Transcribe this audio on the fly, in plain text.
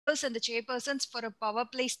members and the chairpersons for a power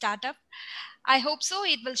play startup. I hope so.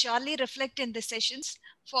 It will surely reflect in the sessions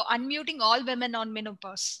for unmuting all women on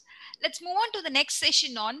menopause. Let's move on to the next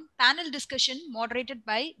session on panel discussion moderated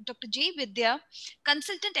by Dr. J. Vidya,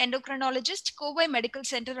 consultant endocrinologist, Kovai Medical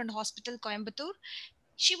Center and Hospital, Coimbatore.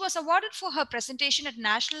 She was awarded for her presentation at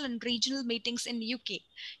national and regional meetings in UK.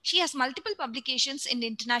 She has multiple publications in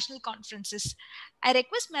international conferences. I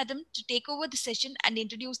request Madam to take over the session and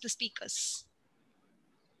introduce the speakers.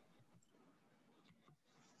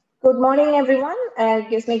 Good morning, everyone.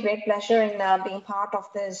 It gives me great pleasure in being part of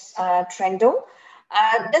this Trendo.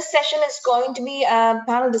 This session is going to be a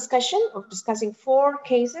panel discussion of discussing 4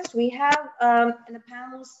 cases. We have in the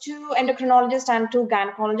panels 2 endocrinologists and 2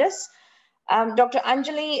 gynecologists. Dr.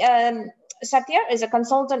 Anjali Satya is a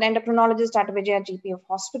consultant endocrinologist at Vijaya GP of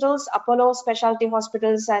Hospitals, Apollo Specialty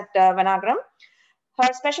Hospitals at Vanagaram.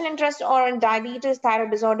 Her special interests are in diabetes,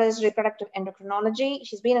 thyroid disorders, reproductive endocrinology.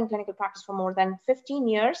 She's been in clinical practice for more than 15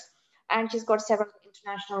 years, and she's got several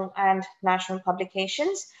international and national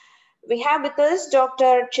publications. We have with us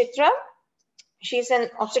Dr. Chitra. She's an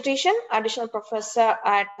obstetrician, additional professor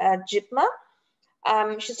at JIPMA.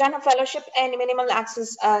 She's done a fellowship in minimal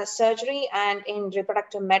access surgery and in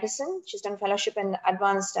reproductive medicine. She's done fellowship in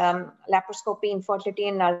advanced laparoscopy, infertility,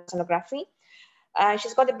 and ultrasonography.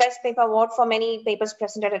 She's got the Best Paper Award for many papers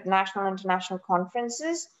presented at national and international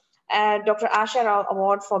conferences. Dr. Asher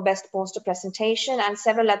Award for Best Poster Presentation and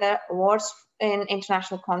several other awards in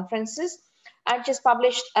international conferences. And she's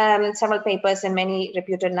published several papers in many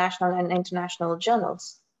reputed national and international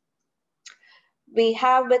journals. We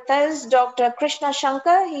have with us Dr. Krishna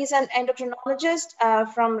Shankar. He's an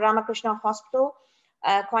endocrinologist from Ramakrishna Hospital,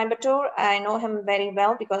 Coimbatore. I know him very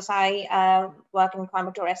well because I work in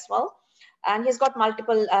Coimbatore as well. And he's got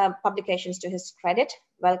multiple publications to his credit.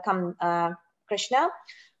 Welcome, Krishna.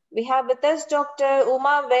 We have with us Dr.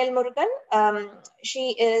 Uma Velmurugan.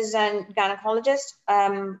 She is a gynecologist.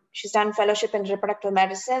 She's done fellowship in reproductive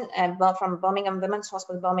medicine from Birmingham Women's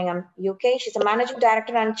Hospital, Birmingham, UK. She's a managing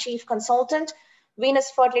director and chief consultant,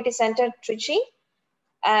 Venus Fertility Center, Trichy.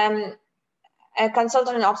 A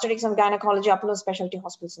consultant in obstetrics and gynecology, Apollo Specialty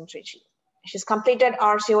Hospitals in Trichy. She's completed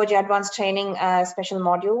RCOG advanced training special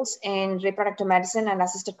modules in reproductive medicine and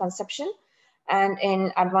assisted conception and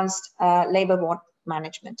in advanced labor ward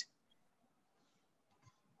management.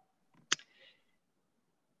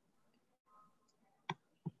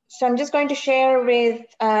 So I'm just going to share with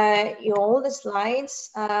you all the slides.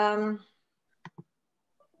 So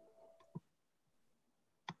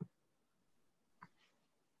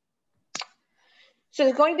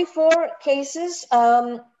there's going to be 4 cases.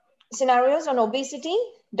 Scenarios on obesity,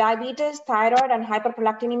 diabetes, thyroid, and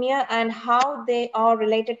hyperprolactinemia, and how they are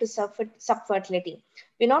related to subfertility.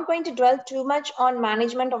 We're not going to dwell too much on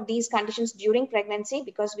management of these conditions during pregnancy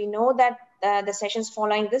because we know that the sessions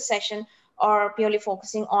following this session are purely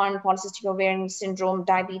focusing on polycystic ovarian syndrome,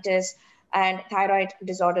 diabetes, and thyroid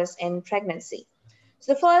disorders in pregnancy.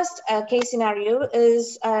 So the first case scenario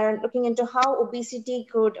is looking into how obesity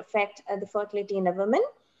could affect the fertility in a woman.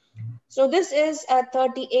 So this is a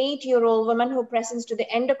 38-year-old woman who presents to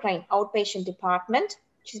the endocrine outpatient department.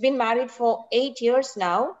 She's been married for 8 years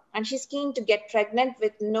now, and she's keen to get pregnant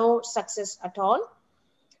with no success at all.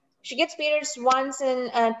 She gets periods once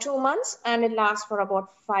in 2 months, and it lasts for about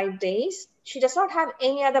 5 days. She does not have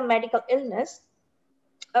any other medical illness.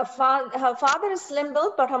 Her father is slim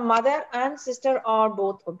built, but her mother and sister are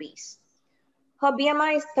both obese. Her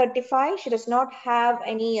BMI is 35. She does not have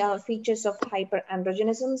any features of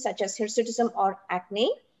hyperandrogenism, such as hirsutism or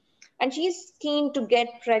acne. And she's keen to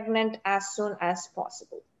get pregnant as soon as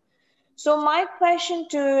possible. So my question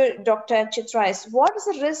to Dr. Chitra is, what is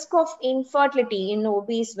the risk of infertility in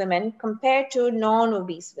obese women compared to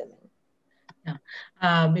non-obese women? Yeah.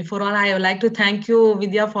 Before all, I would like to thank you,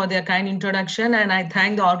 Vidya, for their kind introduction, and I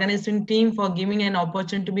thank the organizing team for giving an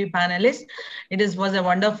opportunity to be panelist. Was a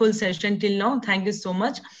wonderful session till now. Thank you so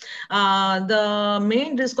much. The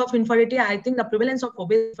main risk of infertility, I think the prevalence of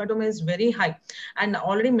obesity is very high, and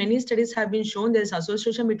already many studies have been shown there is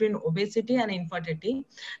association between obesity and infertility.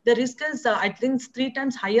 The risk is, I think, 3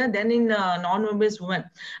 times higher than in non-obese women.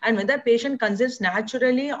 And whether patient conceives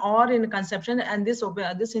naturally or in conception, and this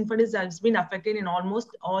infertility has been affected in almost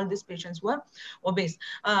all these patients who are obese.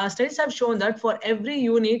 Studies have shown that for every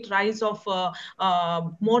unit rise of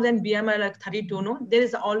more than BMI like 32, no, there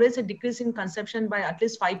is always a decrease in conception by at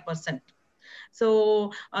least 5%.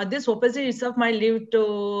 So this obesity itself might lead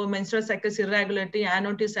to menstrual cycles irregularity,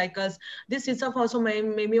 annuity cycles. This itself also may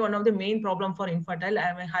be one of the main problem for infertile,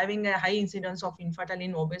 having a high incidence of infertile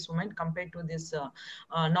in obese women compared to this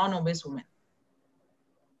non-obese women.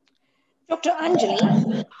 Dr.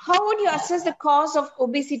 Anjali, how would you assess the cause of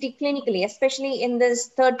obesity clinically, especially in this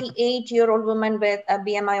 38-year-old woman with a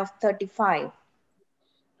BMI of 35?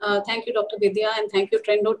 Thank you, Dr. Vidya, and thank you,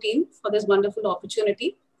 Trendo team, for this wonderful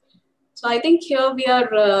opportunity. So I think here we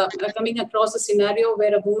are coming across a scenario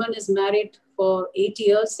where a woman is married for 8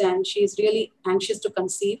 years and she is really anxious to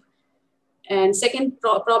conceive. And second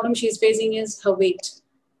problem she is facing is her weight.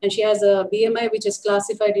 And she has a BMI which is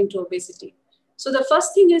classified into obesity. So the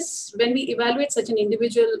first thing is when we evaluate such an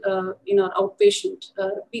individual in our outpatient,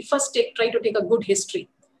 we first try to take a good history.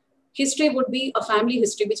 History would be a family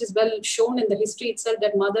history, which is well shown in the history itself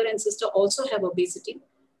that mother and sister also have obesity.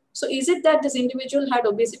 So is it that this individual had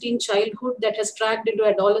obesity in childhood that has tracked into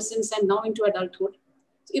adolescence and now into adulthood?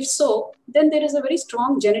 If so, then there is a very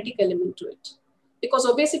strong genetic element to it. Because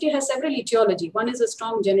obesity has several etiology. One is a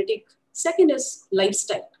strong genetic, second is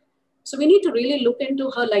lifestyle. So we need to really look into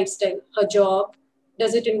her lifestyle, her job.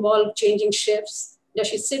 Does it involve changing shifts? Does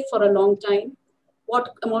she sit for a long time?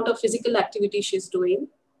 What amount of physical activity she's doing?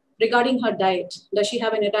 Regarding her diet, does she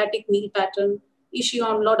have an erratic meal pattern? Is she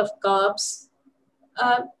on a lot of carbs?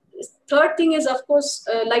 Uh, Third thing is, of course,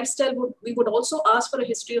 lifestyle. We would also ask for a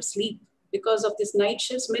history of sleep because of these night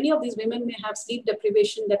shifts. Many of these women may have sleep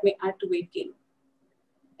deprivation that may add to weight gain.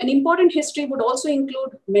 An important history would also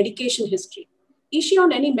include medication history. Is she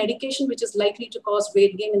on any medication which is likely to cause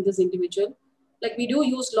weight gain in this individual? Like we do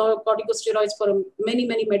use a lot of corticosteroids for many,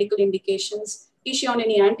 many medical indications. Is she on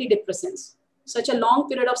any antidepressants? Such a long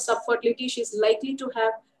period of subfertility, she's likely to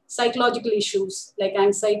have psychological issues like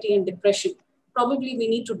anxiety and depression. Probably we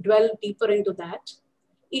need to dwell deeper into that.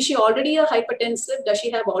 Is she already a hypertensive? Does she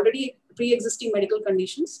have already pre-existing medical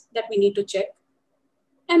conditions that we need to check?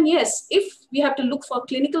 And yes, if we have to look for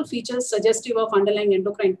clinical features suggestive of underlying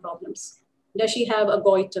endocrine problems, does she have a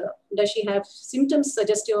goiter? Does she have symptoms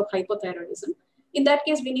suggestive of hypothyroidism? In that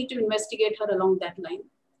case, we need to investigate her along that line.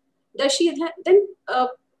 Does she then,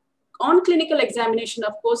 on clinical examination,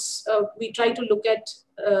 of course, we try to look at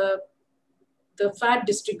the fat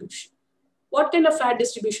distribution. What kind of fat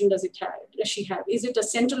distribution does she have? Is it a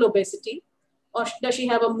central obesity? Or does she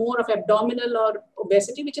have a more of abdominal or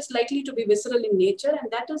obesity, which is likely to be visceral in nature,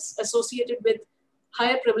 and that is associated with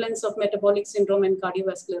higher prevalence of metabolic syndrome and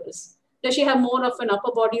cardiovascular risk? Does she have more of an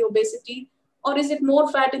upper body obesity, or is it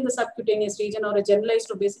more fat in the subcutaneous region or a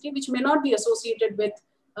generalized obesity, which may not be associated with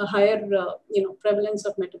a higher prevalence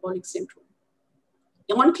of metabolic syndrome?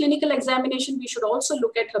 On clinical examination, we should also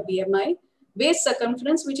look at her BMI, waist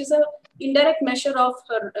circumference, which is an indirect measure of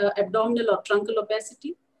her abdominal or truncal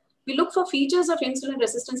obesity. We look for features of insulin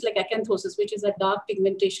resistance like acanthosis, which is a dark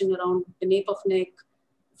pigmentation around the nape of neck,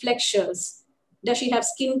 flexures. Does she have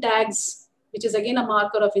skin tags, which is again a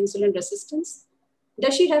marker of insulin resistance?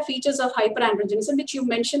 Does she have features of hyperandrogenism, which you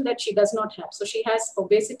mentioned that she does not have? So she has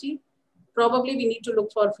obesity. Probably we need to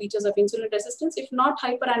look for features of insulin resistance. If not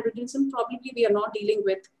hyperandrogenism, probably we are not dealing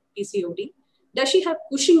with PCOD. Does she have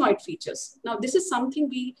Cushingoid features? Now, this is something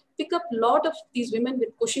we pick up a lot of these women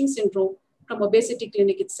with Cushing syndrome from obesity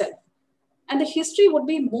clinic itself. And the history would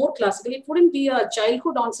be more classical. It wouldn't be a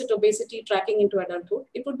childhood onset obesity tracking into adulthood.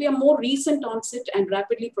 It would be a more recent onset and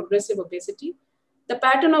rapidly progressive obesity. The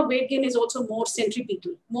pattern of weight gain is also more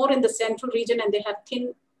centripetal, more in the central region, and they have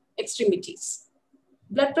thin extremities.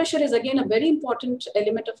 Blood pressure is again a very important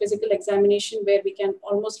element of physical examination where we can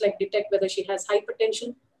almost like detect whether she has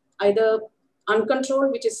hypertension, either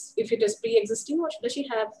uncontrolled, which is if it is pre-existing, or does she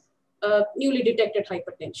have newly detected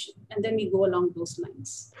hypertension? And then we go along those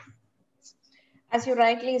lines. As you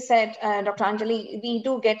rightly said, Dr. Anjali, we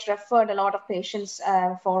do get referred a lot of patients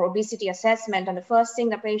for obesity assessment. And the first thing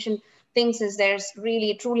the patient thinks is there's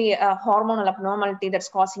really truly a hormonal abnormality that's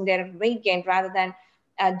causing their weight gain rather than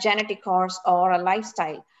a genetic cause or a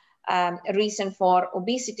lifestyle reason for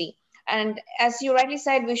obesity. And as you rightly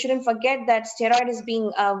said, we shouldn't forget that steroid is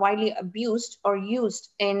being widely abused or used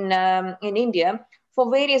in India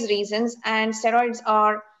for various reasons. And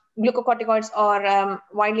glucocorticoids are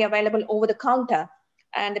widely available over the counter.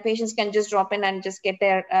 And the patients can just drop in and just get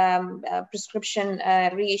their prescription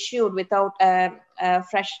reissued without a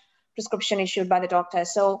fresh prescription issued by the doctor.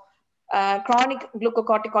 So chronic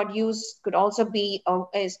glucocorticoid use could also be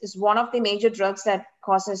is one of the major drugs that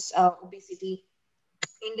causes obesity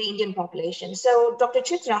in the Indian population. So Dr.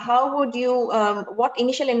 Chitra, how would you, what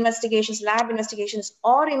initial investigations, lab investigations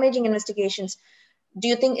or imaging investigations do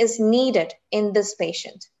you think is needed in this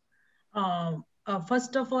patient?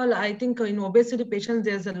 First of all, I think in obesity patients,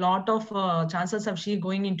 there's a lot of chances of she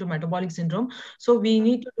going into metabolic syndrome. So we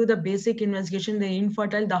need to do the basic investigation, the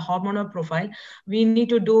infertile, the hormonal profile. We need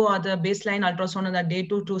to do the baseline ultrasound on the day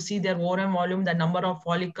to see their ovarian volume, the number of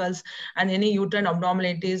follicles, and any uterine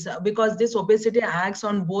abnormalities, because this obesity acts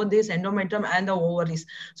on both this endometrium and the ovaries.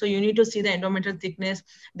 So you need to see the endometrial thickness.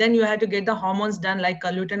 Then you have to get the hormones done, like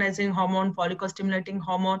luteinizing hormone, follicle stimulating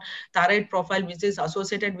hormone, thyroid profile, which is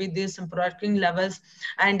associated with this protein levels.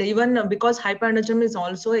 And even because hyperandrogenism is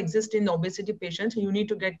also exist in obesity patients, you need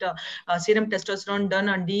to get serum testosterone done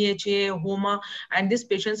on DHA, HOMA, and these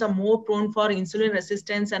patients are more prone for insulin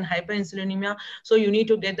resistance and hyperinsulinemia. So you need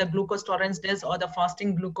to get the glucose tolerance test or the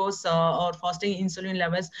fasting glucose or fasting insulin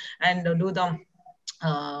levels, and do the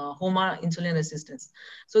HOMA, insulin resistance.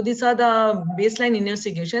 So these are the baseline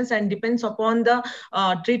investigations, and depends upon the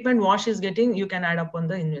treatment what is getting, you can add upon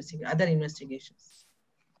the other investigations.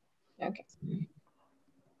 Okay.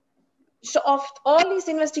 So of all these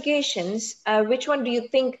investigations, which one do you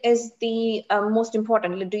think is the most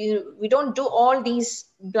important? We don't do all these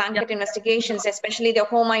blanket investigations, especially the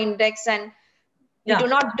HOMA index, and we do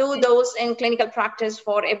not do those in clinical practice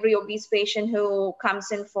for every obese patient who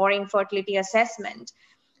comes in for infertility assessment.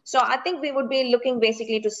 So I think we would be looking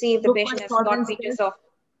basically to see if the patient has got features of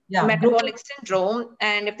metabolic syndrome,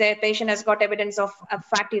 and if the patient has got evidence of a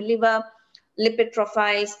fatty liver, lipid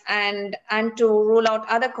profiles, and to rule out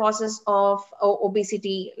other causes of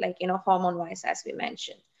obesity, like hormone wise, as we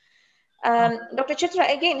mentioned. Dr.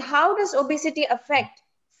 Chitra, again, how does obesity affect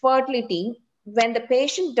fertility when the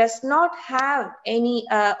patient does not have any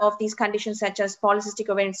of these conditions, such as polycystic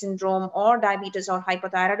ovarian syndrome or diabetes or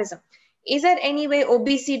hypothyroidism? Is there any way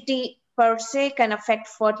obesity per se can affect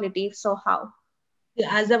fertility? If so, how?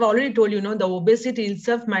 As I've already told you, the obesity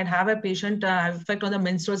itself might have a patient effect on the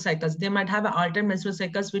menstrual cycles. They might have altered menstrual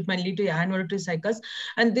cycles, which might lead to anovulatory cycles.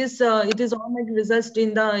 And this, it is all might result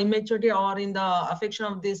in the immaturity or in the affection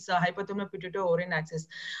of this hypothalamic pituitary ovarian axis.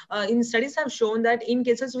 In studies have shown that in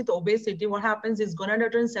cases with obesity, what happens is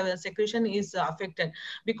gonadotropin secretion is affected,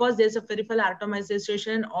 because there's a peripheral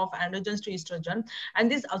atomization of androgens to estrogen, and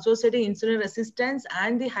this associated insulin resistance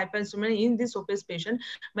and the hyperinsulinemia in this obese patient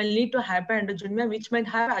may lead to hyperandrogenemia, which might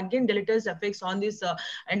have again deleterious effects on this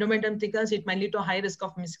endometrium thickness. It might lead to high risk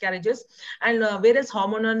of miscarriages. And whereas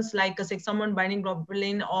hormones like sex hormone binding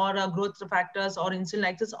globulin or growth factors or insulin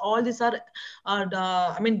like this, all these are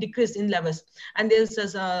decreased in levels, and there's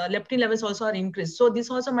leptin levels also are increased. So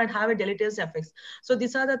this also might have a deleterious effects. So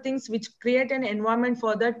these are the things which create an environment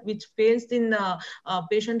for that, which fails in the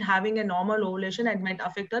patient having a normal ovulation, and might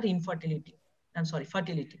affect her infertility.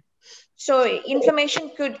 Fertility. So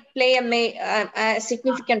inflammation could play a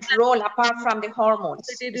significant role apart from the hormones.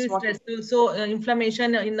 So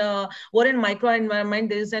inflammation in the ovarian microenvironment,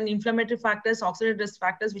 there is an inflammatory factors, oxidative risk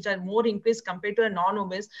factors, which are more increased compared to a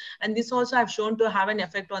non-obese, and this also have shown to have an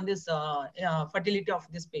effect on this fertility of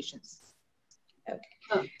these patients.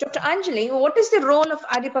 Okay. Dr. Anjali, what is the role of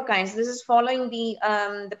adipokines? This is following the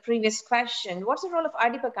previous question. What's the role of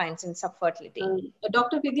adipokines in subfertility?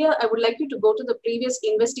 Dr. Vidya, I would like you to go to the previous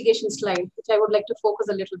investigation slide, which I would like to focus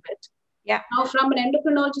a little bit. Yeah. Now, from an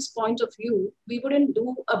endocrinologist point of view, we wouldn't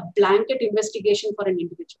do a blanket investigation for an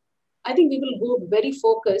individual. I think we will go very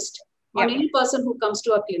focused on any person who comes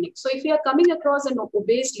to our clinic. So if we are coming across an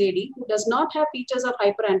obese lady who does not have features of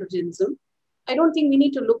hyperandrogenism, I don't think we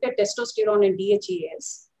need to look at testosterone and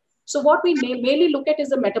DHEAs. So what we mainly look at is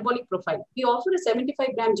the metabolic profile. We offer a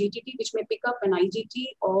 75-gram GTT, which may pick up an IGT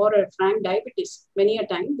or a frank diabetes many a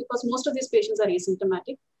time, because most of these patients are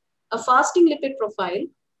asymptomatic. A fasting lipid profile,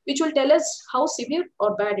 which will tell us how severe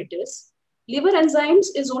or bad it is. Liver enzymes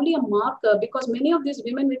is only a marker, because many of these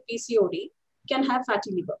women with PCOD can have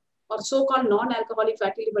fatty liver, or so-called non-alcoholic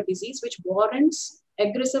fatty liver disease, which warrants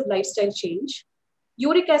aggressive lifestyle change.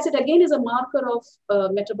 Uric acid, again, is a marker of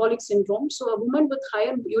metabolic syndrome. So a woman with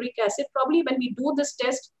higher uric acid, probably when we do this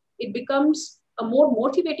test, it becomes a more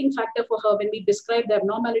motivating factor for her when we describe the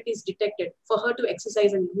abnormalities detected for her to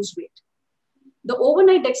exercise and lose weight. The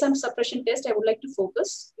overnight dexam suppression test, I would like to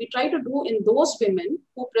focus. We try to do in those women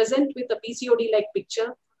who present with a PCOD-like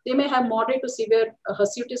picture. They may have moderate to severe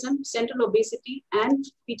hirsutism, central obesity, and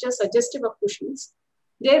features suggestive of Cushing's.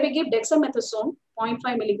 There we give dexamethasone,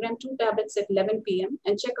 0.5 milligram, 2 tablets at 11 p.m.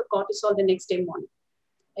 and check a cortisol the next day morning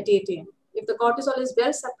at 8 a.m. If the cortisol is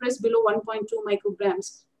well suppressed below 1.2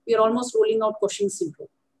 micrograms, we are almost ruling out Cushing's syndrome.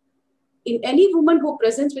 In any woman who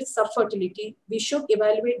presents with subfertility, we should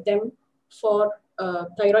evaluate them for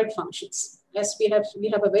thyroid functions, as we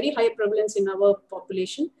have a very high prevalence in our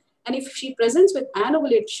population. And if she presents with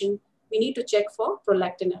anovulation, we need to check for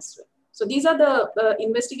prolactin as well. So these are the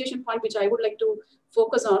investigation point which I would like to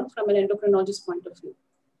focus on from an endocrinologist point of view.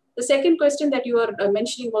 The second question that you are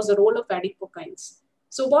mentioning was the role of adipokines.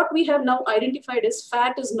 So what we have now identified is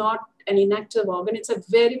fat is not an inactive organ. It's a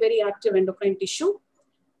very, very active endocrine tissue.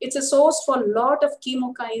 It's a source for a lot of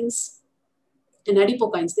chemokines and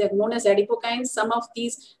adipokines. They are known as adipokines, some of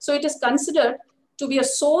these. So it is considered to be a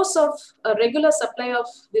source of a regular supply of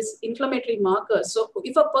this inflammatory markers. So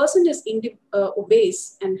if a person is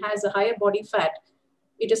obese and has a higher body fat,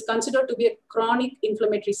 it is considered to be a chronic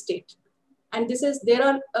inflammatory state. And there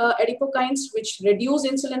are adipokines which reduce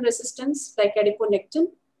insulin resistance, like adiponectin,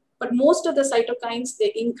 but most of the cytokines,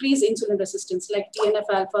 they increase insulin resistance, like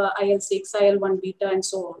TNF-alpha, IL-6, IL-1 beta, and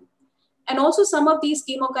so on. And also some of these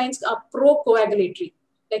chemokines are pro-coagulatory,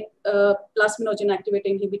 like plasminogen activator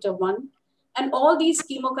inhibitor 1. And all these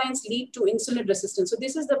chemokines lead to insulin resistance. So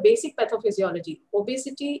this is the basic pathophysiology.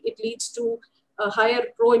 Obesity, it leads to a higher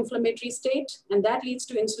pro-inflammatory state, and that leads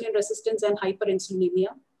to insulin resistance and hyperinsulinemia.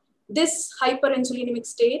 This hyperinsulinemic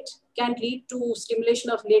state can lead to stimulation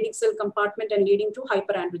of Leydig cell compartment and leading to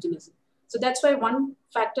hyperandrogenism. So that's why one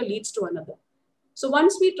factor leads to another. So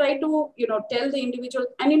once we try to, tell the individual,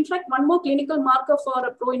 and in fact, one more clinical marker for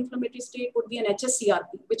a pro-inflammatory state would be an HSCRP,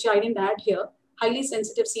 which I didn't add here, highly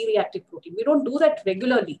sensitive C-reactive protein. We don't do that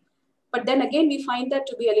regularly, but then again, we find that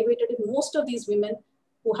to be elevated in most of these women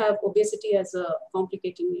who have obesity as a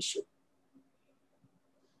complicating issue.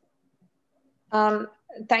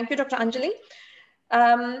 Thank you, Dr. Anjali.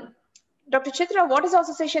 Dr. Chitra, what is the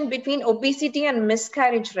association between obesity and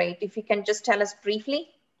miscarriage rate? If you can just tell us briefly.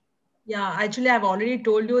 Yeah, actually, I've already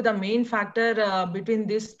told you the main factor between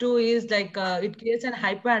these two is like it creates an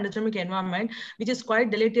hyperandrogenic environment, which is quite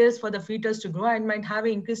deleterious for the fetus to grow and might have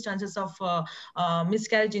increased chances of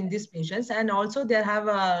miscarriage in these patients. And also they have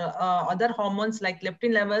other hormones like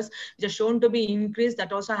leptin levels, which are shown to be increased.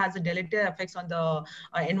 That also has a deleterious effects on the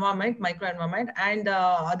environment, microenvironment, and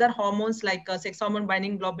other hormones like sex hormone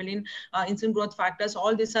binding globulin, insulin growth factors,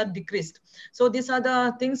 all these are decreased. So these are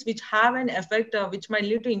the things which have an effect which might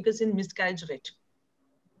lead to increase in miscarriage rate.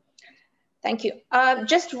 Thank you.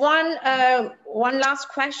 Just one last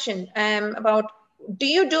question about, do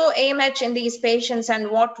you do AMH in these patients, and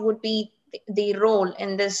what would be the role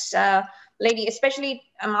in this lady? Especially,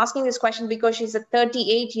 I'm asking this question because she's a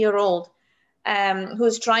 38-year-old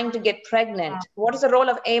who's trying to get pregnant. What is the role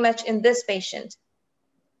of AMH in this patient?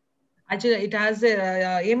 Actually, it has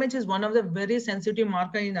AMH is one of the very sensitive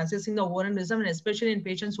marker in assessing the ovarian rhythm, and especially in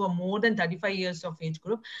patients who are more than 35 years of age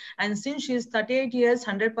group. And since she is 38 years,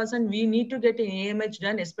 100%, we need to get an AMH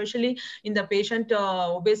done, especially in the patient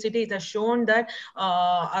obesity. It has shown that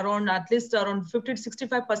at least around 50 to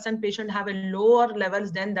 65% patient have a lower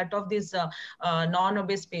levels than that of these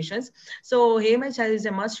non-obese patients. So AMH is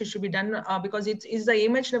a must. It should be done because it is the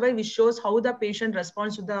AMH level which shows how the patient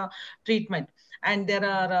responds to the treatment. And there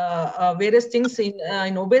are various things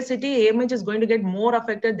in obesity. AMH is going to get more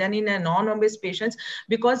affected than in a non-obese patients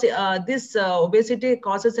because this obesity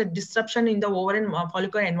causes a disruption in the ovarian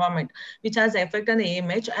follicular environment, which has effect on the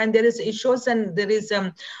AMH. And there is issues, and there is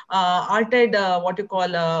altered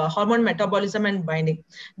hormone metabolism and binding.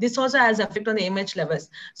 This also has effect on the AMH levels.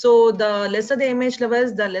 So the lesser the AMH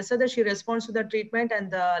levels, the lesser that she responds to the treatment, and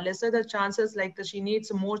the lesser the chances, like she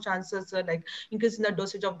needs more chances, like increase in the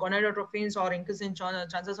dosage of gonadotropins or increase in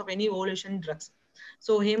chances of any ovulation drugs.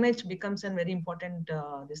 So AMH becomes a very important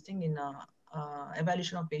this thing in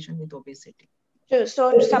evaluation of patient with obesity.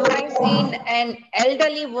 So to summarize, in an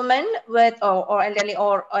elderly woman with or elderly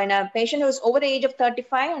or in a patient who is over the age of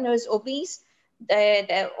 35 and who is obese,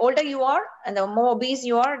 the older you are and the more obese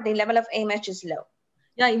you are, the level of AMH is low.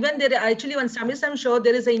 Yeah, even there actually when studies I'm sure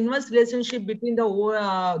there is an inverse relationship between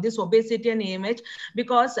the this obesity and AMH,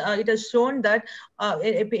 because it has shown that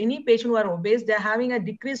any patient who are obese, they're having a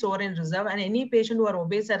decreased ovarian reserve, and any patient who are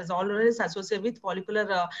obese that is always associated with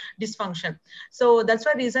follicular dysfunction. So that's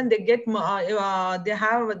why reason they get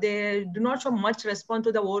they do not show much response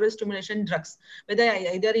to the oral stimulation drugs, whether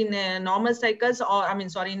either in normal cycles or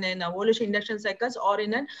in an ovulation induction cycles or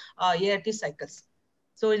in an ART cycles.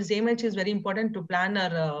 So AMH is very important to plan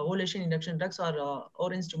our ovulation induction drugs or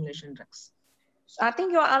orange stimulation drugs. So I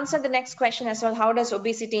think you answered the next question as well. How does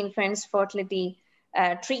obesity influence fertility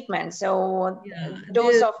treatment? So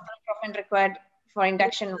dose of profit required for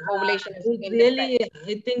induction ovulation is It indifferent. really,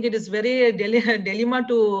 I think it is very dilemma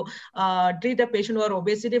to treat a patient who are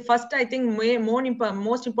obesity. First, I think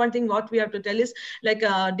most important thing what we have to tell is like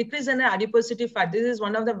decrease in adiposity fat. This is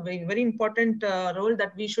one of the very important role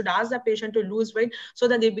that we should ask the patient to lose weight so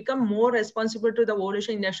that they become more responsible to the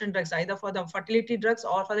ovulation induction drugs, either for the fertility drugs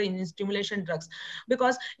or for the stimulation drugs.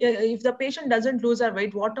 Because if the patient doesn't lose her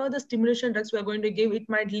weight, what are the stimulation drugs we are going to give? It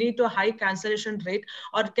might lead to a high cancellation rate,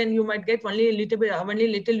 or you might get only a little bit, only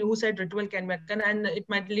little oocyte ritual can be occur, and it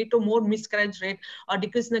might lead to more miscarriage rate or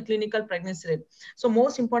decrease in the clinical pregnancy rate. So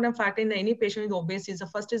most important factor in any patient with obesity is the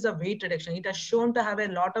first is the weight reduction. It has shown to have a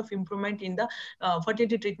lot of improvement in the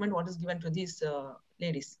fertility treatment what is given to these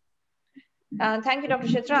ladies. Thank you, Dr.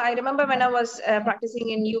 Chitra. I remember when I was practicing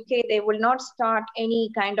in UK, they will not start any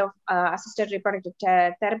kind of assisted reproductive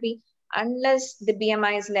therapy unless the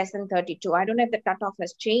BMI is less than 32. I don't know if the cutoff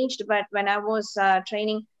has changed, but when I was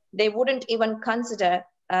training, they wouldn't even consider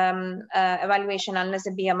evaluation unless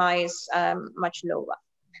the BMI is much lower.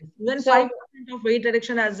 Even 5% of weight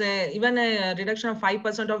reduction even a reduction of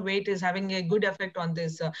 5% of weight is having a good effect on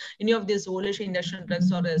this, any of these ovulation induction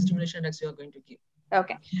drugs or stimulation drugs you are going to give.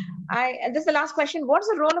 Okay. This is the last question. What's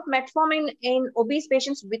the role of metformin in obese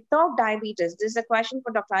patients without diabetes? This is a question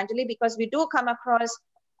for Dr. Anjali, because we do come across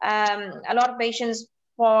a lot of patients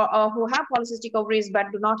who have polycystic ovaries but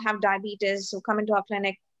do not have diabetes, who come into our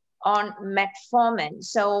clinic on metformin.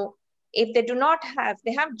 So if they do not have,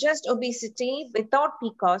 they have just obesity without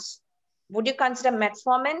PCOS, would you consider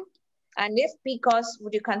metformin? And if PCOS,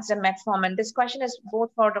 would you consider metformin? This question is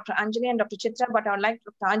both for Dr. Anjali and Dr. Chitra, but I would like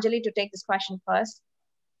Dr. Anjali to take this question first.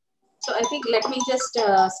 So I think let me just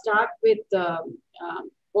start with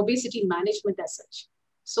obesity management as such.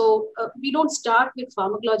 So we don't start with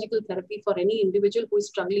pharmacological therapy for any individual who is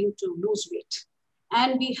struggling to lose weight.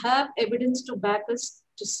 And we have evidence to back us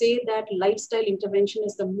to say that lifestyle intervention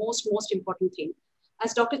is the most important thing.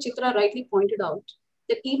 As Dr. Chitra rightly pointed out,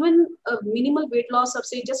 that even a minimal weight loss of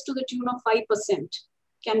say just to the tune of 5%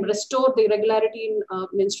 can restore the regularity in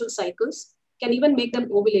menstrual cycles, can even make them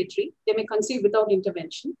ovulatory. They may conceive without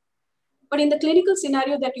intervention. But in the clinical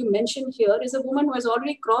scenario that you mentioned here is a woman who has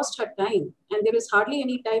already crossed her time and there is hardly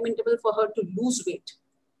any time interval for her to lose weight.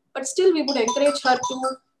 But still we would encourage her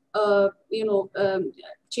to,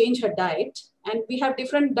 change her diet. And we have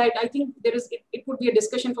different diet. I think it would be a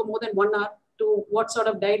discussion for more than 1 hour to what sort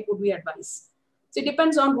of diet would we advise. So it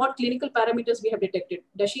depends on what clinical parameters we have detected.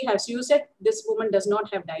 Does she have, so you said this woman does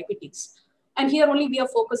not have diabetes. And here only we are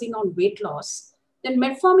focusing on weight loss. Then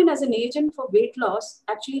metformin as an agent for weight loss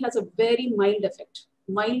actually has a very mild effect,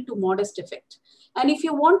 mild to modest effect. And if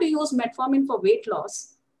you want to use metformin for weight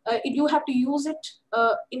loss, you have to use it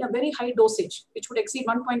in a very high dosage, which would exceed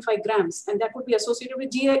 1.5 grams, and that would be associated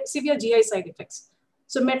with severe GI side effects.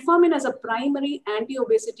 So metformin as a primary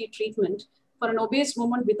anti-obesity treatment for an obese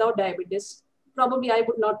woman without diabetes, probably I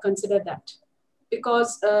would not consider that,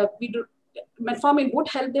 because metformin would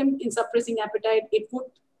help them in suppressing appetite. It would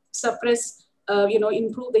suppress,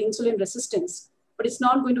 improve the insulin resistance, but it's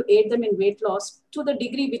not going to aid them in weight loss to the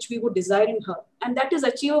degree which we would desire in her. And that is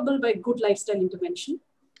achievable by good lifestyle intervention.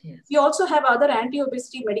 Yes. We also have other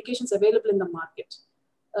anti-obesity medications available in the market.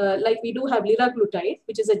 Like we do have liraglutide,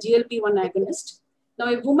 which is a GLP-1 agonist. Now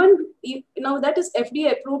a woman, that is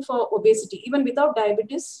FDA approved for obesity. Even without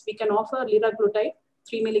diabetes, we can offer liraglutide,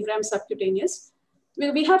 3 milligrams subcutaneous.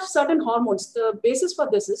 We have certain hormones. The basis for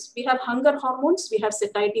this is we have hunger hormones, we have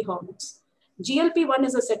satiety hormones. GLP-1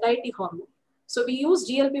 is a satiety hormone. So we use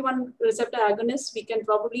GLP-1 receptor agonists. We can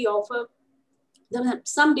probably offer them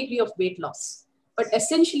some degree of weight loss. But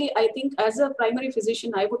essentially, I think as a primary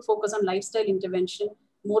physician, I would focus on lifestyle intervention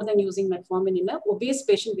more than using metformin in an obese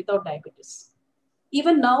patient without diabetes.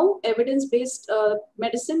 Even now, evidence-based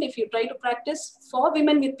medicine, if you try to practice for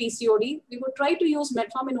women with PCOD, we would try to use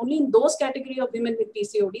metformin only in those category of women with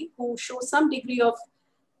PCOD who show some degree of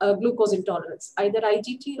glucose intolerance, either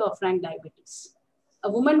IGT or frank diabetes. A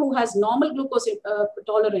woman who has normal glucose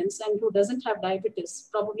tolerance and who doesn't have diabetes,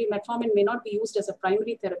 probably metformin may not be used as a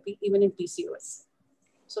primary therapy, even in PCOS.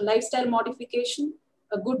 So lifestyle modification,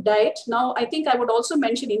 a good diet. Now, I think I would also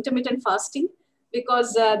mention intermittent fasting,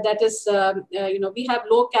 because that is, we have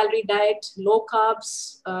low calorie diet, low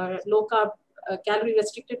carbs, low carb calorie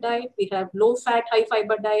restricted diet. We have low fat, high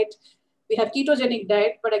fiber diet. We have ketogenic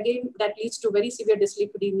diet, but again, that leads to very severe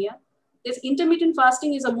dyslipidemia. This intermittent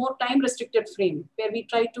fasting is a more time restricted frame where we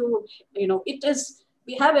try to,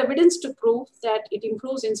 we have evidence to prove that it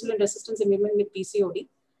improves insulin resistance in women with PCOD.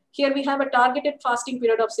 Here we have a targeted fasting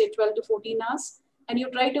period of say 12 to 14 hours, and you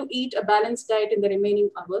try to eat a balanced diet in the remaining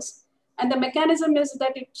hours. And the mechanism is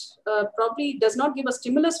that it probably does not give a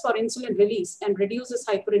stimulus for insulin release and reduces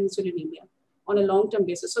hyperinsulinemia on a long-term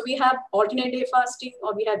basis. So we have alternate day fasting,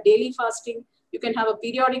 or we have daily fasting. You can have a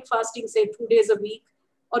periodic fasting, say 2 days a week,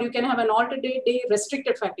 or you can have an alternate day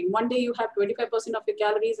restricted fasting. One day you have 25% of your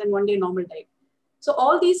calories and one day normal diet. So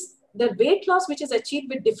all these, the weight loss which is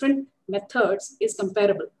achieved with different methods is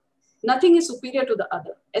comparable. Nothing is superior to the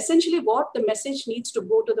other. Essentially what the message needs to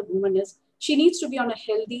go to the woman is, she needs to be on a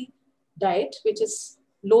healthy diet, which is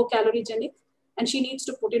low calorigenic, and she needs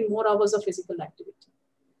to put in more hours of physical activity.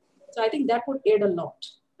 So I think that would aid a lot,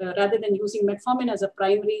 rather than using metformin as a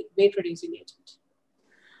primary weight reducing agent.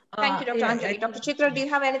 Thank you, Dr. Anjali. Dr. Chitra, do you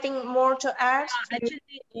have anything more to add? Actually,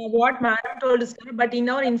 what Madam told is correct, but in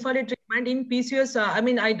our infertility treatment in PCOS, I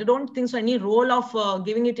mean, I don't think so any role of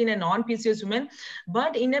giving it in a non-PCOS woman,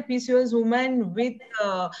 but in a PCOS woman with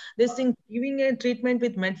this thing, giving a treatment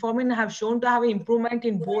with metformin have shown to have an improvement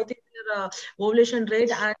in both in their ovulation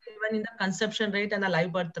rate and even in the conception rate and the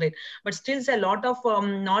live birth rate. But still, a lot of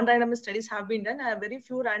non-randomized studies have been done. Very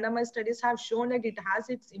few randomized studies have shown that it has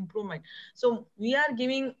its improvement. So we are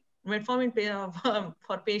giving metformin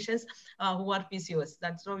for patients who are PCOS.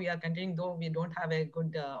 That's how we are continuing, though we don't have a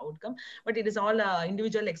good outcome, but it is all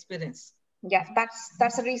individual experience. Yes,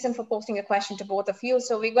 that's the reason for posting a question to both of you.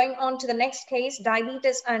 So we're going on to the next case,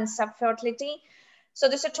 diabetes and subfertility. So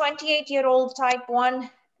this is a 28-year-old type 1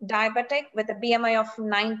 diabetic with a BMI of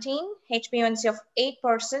 19, HbA1c of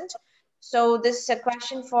 8%. So this is a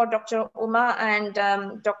question for Dr. Uma and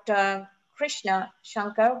Dr. Krishna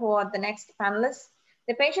Shankar, who are the next panelists.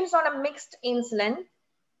 The patient is on a mixed insulin,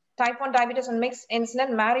 type 1 diabetes on mixed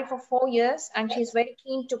insulin, married for 4 years, and she's very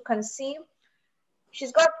keen to conceive.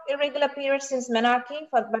 She's got irregular periods since menarche,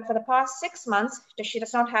 but for the past 6 months, she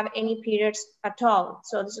does not have any periods at all.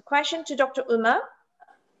 So there's a question to Dr. Uma.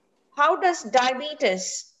 How does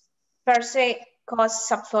diabetes per se cause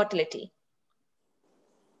subfertility?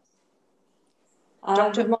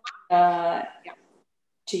 Good morning,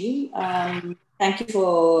 team. Thank you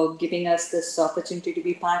for giving us this opportunity to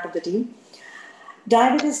be part of the team.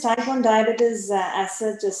 Diabetes, type 1 diabetes, as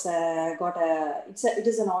such, is it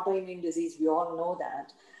is an autoimmune disease. We all know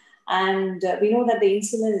that. And we know that the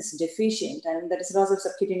insulin is deficient, and there is loss of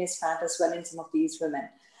subcutaneous fat as well in some of these women,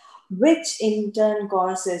 which in turn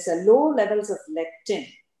causes low levels of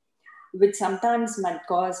leptin, which sometimes might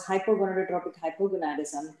cause hypogonadotropic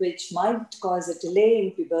hypogonadism, which might cause a delay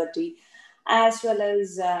in puberty, as well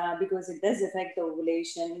as because it does affect the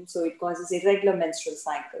ovulation, so it causes irregular menstrual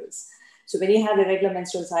cycles. So when you have irregular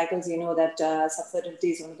menstrual cycles, you know that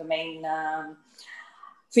subfertility is one of the main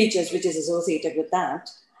features which is associated with that.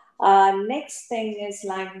 Next thing is,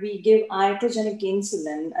 like, we give iatrogenic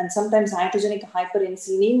insulin, and sometimes iatrogenic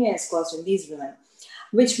hyperinsulinemia is caused in these women,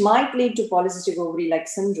 which might lead to polycystic ovary-like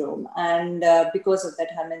syndrome. And because of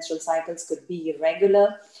that, her menstrual cycles could be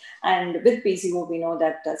irregular. And with PCO, we know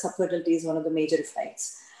that subfertility is one of the major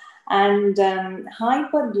effects. And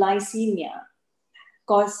hyperglycemia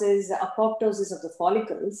causes apoptosis of the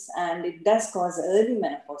follicles, and it does cause early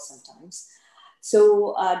menopause sometimes.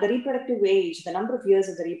 So the reproductive age, the number of years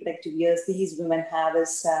of the reproductive years these women have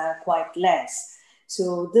is quite less.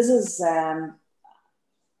 So this is a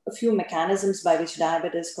few mechanisms by which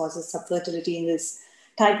diabetes causes subfertility in this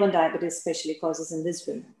type 1 diabetes, especially causes in this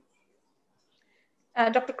women.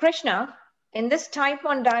 Dr. Krishna, in this type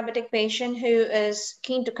 1 diabetic patient who is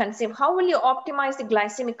keen to conceive, how will you optimize the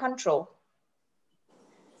glycemic control?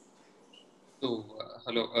 So,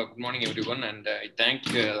 hello, good morning, everyone, and I thank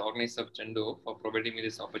the organizer of Trendo for providing me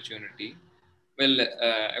this opportunity. Well,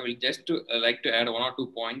 I will just like to add 1 or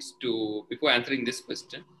 2 points before answering this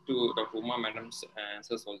question to Dr. Uma Madam's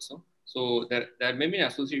answers also. So there may be an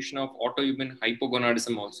association of autoimmune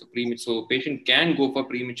hypogonadism also. So patient can go for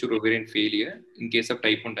premature ovarian failure in case of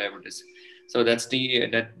type 1 diabetes. So that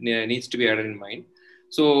needs to be added in mind.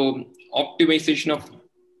 So optimization of,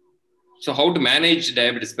 so how to manage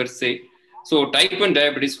diabetes per se. So type 1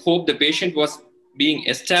 diabetes, hope the patient was being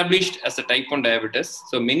established as a type 1 diabetes.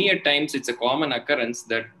 So many a times it's a common occurrence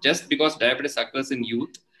that just because diabetes occurs in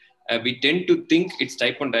youth, we tend to think it's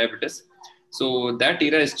type 1 diabetes. So that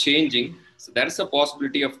era is changing. So there is a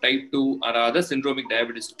possibility of type 2 or other syndromic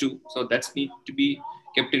diabetes too. So that's need to be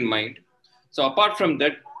kept in mind. So apart from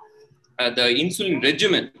that, the insulin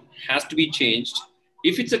regimen has to be changed.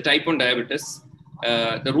 If it's a type 1 diabetes,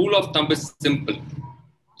 the rule of thumb is simple.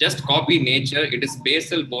 Just copy nature, it is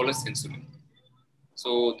basal bolus insulin.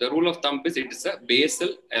 So the rule of thumb is it is a basal,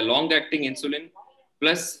 a long-acting insulin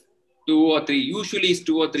plus 2 or 3, usually is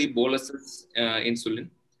 2 or 3 boluses insulin.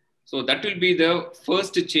 So that will be the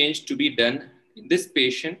first change to be done in this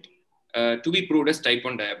patient to be proved as type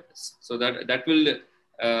 1 diabetes. So that will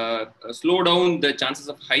slow down the chances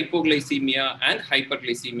of hypoglycemia and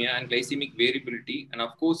hyperglycemia and glycemic variability, and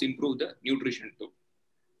of course improve the nutrition too.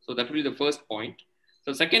 So that will be the first point.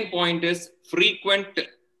 So second point is frequent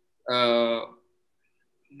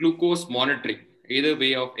glucose monitoring, either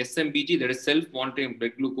way of SMBG, that is self-monitoring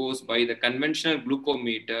blood glucose by the conventional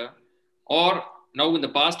glucometer, or now in the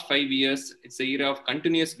past 5 years, it's the era of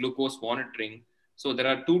continuous glucose monitoring. So there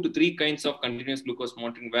are 2 to 3 kinds of continuous glucose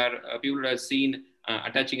monitoring where people have seen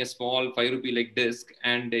attaching a small 5 rupee like disc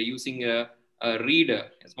and using a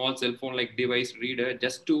reader, a small cell phone like device reader,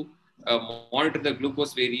 just to monitor the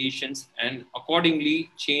glucose variations and accordingly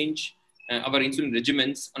change our insulin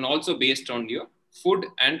regimens, and also based on your food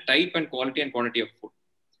and type and quality and quantity of food.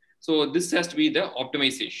 So this has to be the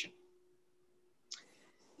optimization.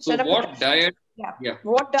 So what diet? Yeah.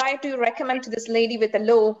 What diet do you recommend to this lady with a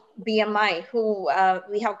low BMI who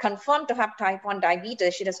we have confirmed to have type 1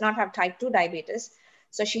 diabetes? She does not have type 2 diabetes.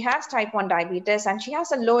 So she has type 1 diabetes and she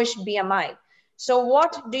has a lowish BMI. So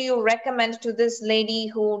what do you recommend to this lady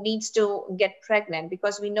who needs to get pregnant?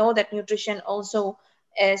 Because we know that nutrition also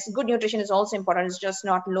is, good nutrition is also important. It's just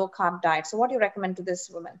not low carb diet. So what do you recommend to this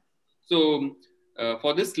woman? So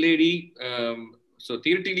for this lady, so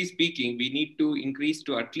theoretically speaking, we need to increase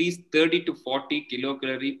to at least 30 to 40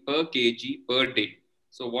 kilocalorie per kg per day.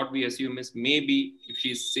 So what we assume is maybe if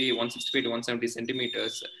she's say 165 to 170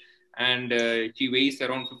 centimeters and she weighs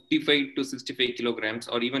around 55 to 65 kilograms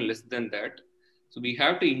or even less than that. So we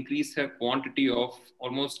have to increase her quantity of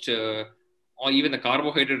almost, or even the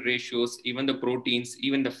carbohydrate ratios, even the proteins,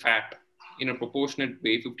 even the fat in a proportionate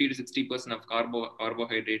way, 50 to 60% of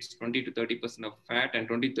carbohydrates, 20 to 30% of fat, and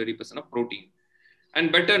 20 to 30% of protein. And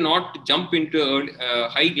better not jump into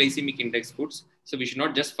high glycemic index foods. So we should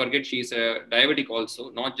not just forget she's a diabetic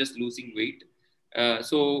also, not just losing weight.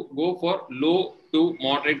 So go for low to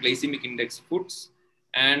moderate glycemic index foods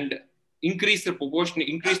and increase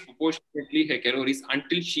proportionately her calories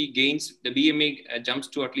until she gains, the BMI jumps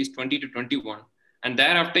to at least 20 to 21. And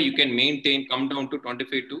thereafter you can come down to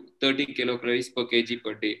 25 to 30 kilocalories per kg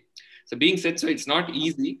per day. So being said, so it's not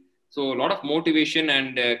easy. So a lot of motivation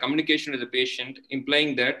and communication with the patient,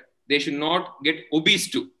 implying that they should not get obese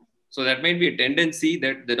too. So that might be a tendency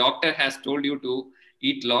that the doctor has told you to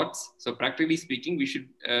eat lots. So practically speaking, we should,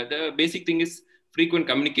 the basic thing is frequent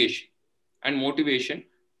communication and motivation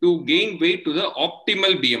to gain weight to the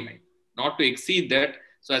optimal BMI, not to exceed that.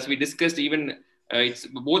 So as we discussed, even it's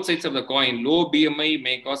both sides of the coin. Low BMI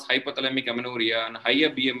may cause hypothalamic amenorrhea, and higher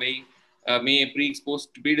BMI may predispose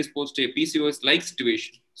to a PCOS-like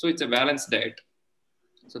situation. So it's a balanced diet.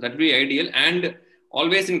 So that would be ideal, and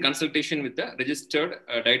always in consultation with the registered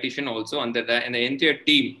dietitian also, and the entire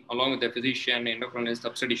team along with the physician, endocrinologist,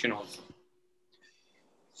 obstetrician also.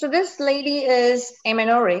 So this lady is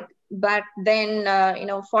amenorrheic, but then,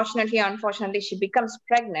 fortunately, unfortunately, she becomes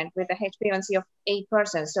pregnant with a HbA1c of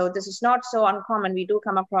 8%. So this is not so uncommon. We do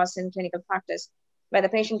come across in clinical practice where the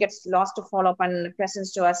patient gets lost to follow-up and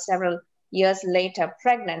presents to us several years later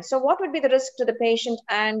pregnant. So what would be the risk to the patient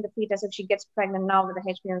and the fetus if she gets pregnant now with a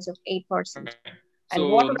HbA1c of 8%? Okay. And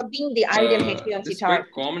what would have been the ideal HbA1c target? This is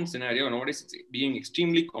quite common scenario. Nowadays, it's being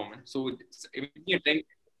extremely common. So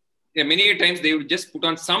many times they would just put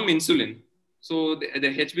on some insulin. So the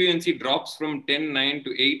HbA1c drops from 10, 9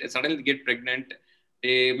 to 8, suddenly get pregnant.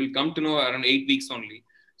 They will come to know around 8 weeks only.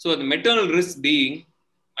 So the maternal risk being,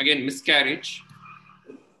 again, miscarriage,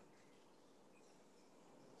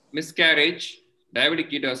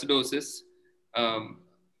 diabetic ketoacidosis.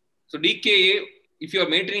 So DKA, if you are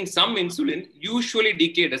maintaining some insulin, usually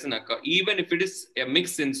DKA doesn't occur. Even if it is a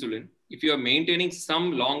mixed insulin, if you are maintaining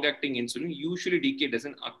some long-acting insulin, usually DKA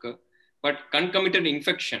doesn't occur. But concomitant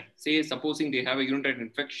infection, say supposing they have a urinary tract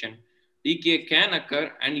infection, DKA can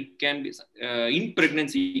occur, and it can be, in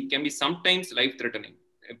pregnancy, it can be sometimes life-threatening.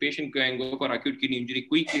 A patient can go for acute kidney injury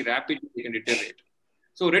quickly, rapidly, they can deteriorate.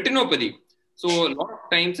 So retinopathy. So a lot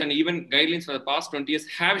of times, and even guidelines for the past 20 years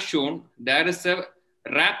have shown there is a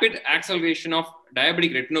rapid acceleration of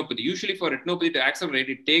diabetic retinopathy. Usually for retinopathy to accelerate,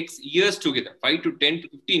 it takes years together, 5 to 10 to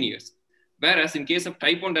 15 years. Whereas in case of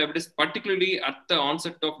type 1 diabetes, particularly at the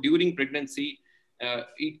onset of during pregnancy,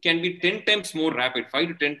 it can be 10 times more rapid, 5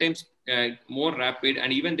 to 10 times more rapid,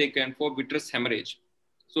 and even they can for vitreous hemorrhage.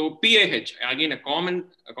 So PAH, again, a common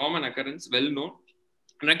occurrence, well known,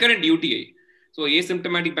 recurrent UTI. So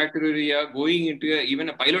asymptomatic bacteriuria going into even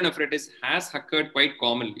a pyelonephritis has occurred quite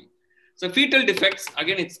commonly. So fetal defects,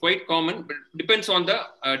 again, it's quite common, but depends on the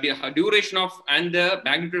duration of and the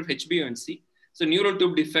magnitude of HbA1c. So neural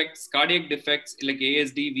tube defects, cardiac defects like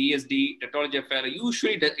ASD, VSD, tetralogy of Fallot,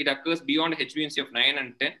 usually it occurs beyond HbA1c of 9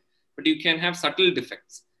 and 10. but you can have subtle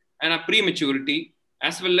defects and a prematurity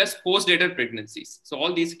as well as postnatal pregnancies. So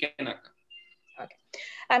all these can occur. Okay.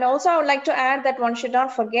 And also I would like to add that one should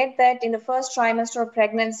not forget that in the first trimester of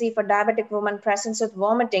pregnancy for diabetic women presents with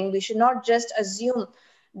vomiting, we should not just assume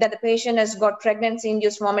that the patient has got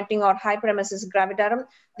pregnancy-induced vomiting or hyperemesis gravidarum.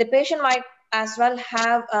 The patient might as well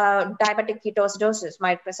have diabetic ketoacidosis,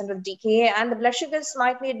 might present with DKA, and the blood sugars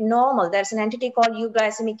might be normal. There's an entity called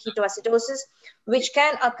euglycemic ketoacidosis, which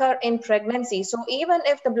can occur in pregnancy. So even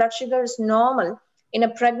if the blood sugar is normal in a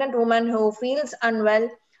pregnant woman who feels unwell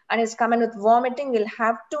and is coming with vomiting, we'll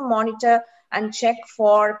have to monitor and check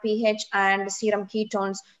for pH and serum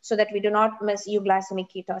ketones so that we do not miss euglycemic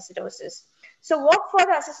ketoacidosis. So what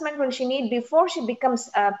further assessment will she need before she becomes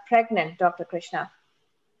pregnant, Dr. Krishna?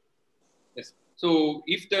 Yes. So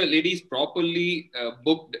if the lady is properly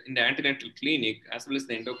booked in the antenatal clinic as well as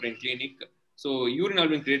the endocrine clinic, so urine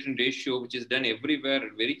albumin creatinine ratio, which is done everywhere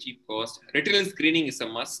at very cheap cost, retinal screening is a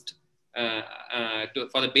must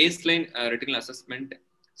for the baseline retinal assessment.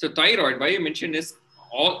 So thyroid, why I mentioned is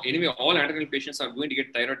all antenatal patients are going to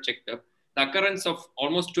get thyroid checked up. The occurrence of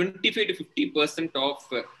almost 25 to 50%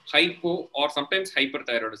 of hypo or sometimes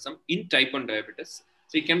hyperthyroidism in type 1 diabetes.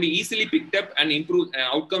 So it can be easily picked up and improved,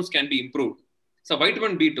 outcomes can be improved. So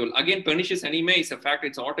vitamin B12, again, pernicious anemia is a fact,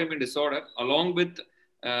 it's autoimmune disorder along with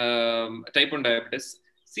type 1 diabetes.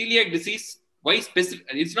 Celiac disease, why specific?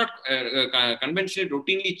 It's not conventionally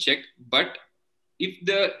routinely checked, but if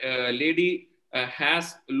the lady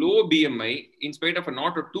has low BMI, in spite of a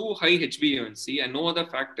not or too high HbA1c and no other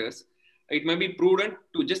factors, it may be prudent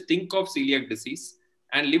to just think of celiac disease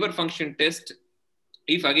and liver function test.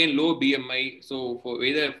 If again low BMI, so for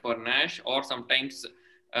either for NASH or sometimes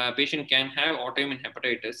patient can have autoimmune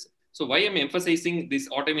hepatitis. So why I'm emphasizing this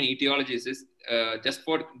autoimmune etiologies is just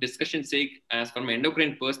for discussion sake, as from an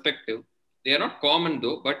endocrine perspective, they are not common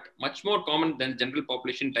though, but much more common than general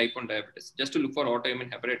population type 1 diabetes, just to look for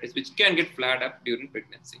autoimmune hepatitis, which can get flared up during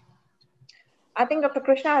pregnancy. I think Dr.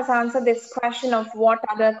 Krishna has answered this question of what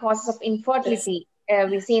other causes of infertility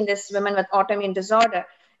we see in this women with autoimmune disorder.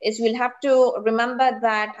 Is we'll have to remember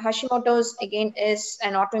that Hashimoto's again is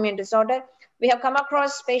an autoimmune disorder. We have come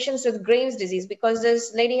across patients with Graves' disease because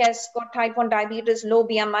this lady has got type 1 diabetes, low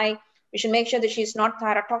BMI. We should make sure that she's not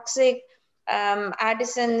thyrotoxic,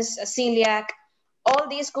 Addison's, celiac. All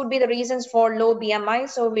these could be the reasons for low BMI.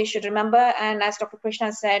 So we should remember, and as Dr.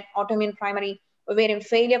 Krishna said, autoimmune primary ovarian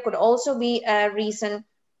failure could also be a reason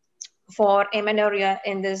for amenorrhea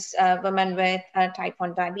in this woman with type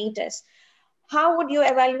 1 diabetes. How would you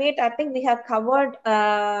evaluate? I think we have covered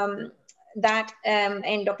that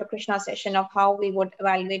in Dr. Krishna's session of how we would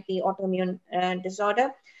evaluate the autoimmune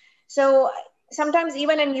disorder. So sometimes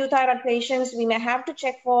even in euthyroid patients, we may have to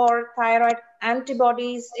check for thyroid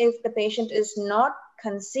antibodies if the patient is not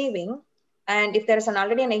conceiving and if there is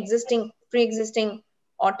already an pre-existing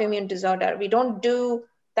autoimmune disorder. We don't do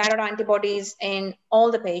thyroid antibodies in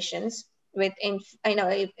all the patients with,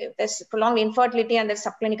 if there's prolonged infertility and there's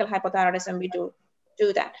subclinical hypothyroidism, we do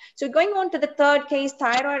that. So going on to the third case,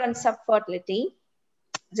 thyroid and subfertility.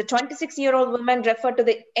 The 26-year-old woman referred to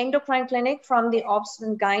the endocrine clinic from the obs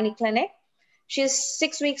and gynae clinic. She's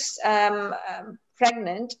 6 weeks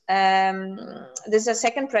pregnant. This is a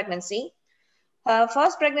second pregnancy. Her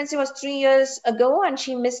first pregnancy was 3 years ago and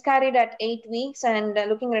she miscarried at 8 weeks, and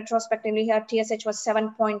looking retrospectively, her TSH was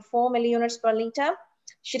 7.4 milliunits per liter.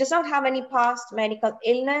 She does not have any past medical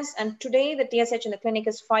illness, and today the TSH in the clinic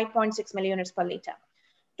is 5.6 milliunits per liter.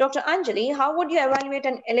 Dr. Anjali, how would you evaluate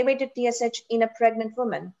an elevated TSH in a pregnant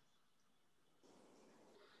woman?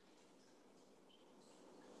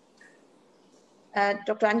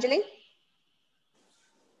 Dr. Anjali?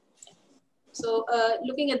 So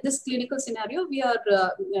looking at this clinical scenario, we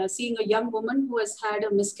are seeing a young woman who has had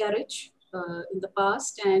a miscarriage in the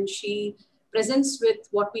past, and she presents with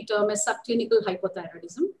what we term as subclinical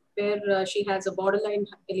hypothyroidism, where she has a borderline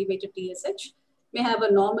elevated TSH, may have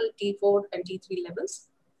a normal T4 and T3 levels.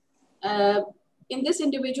 In this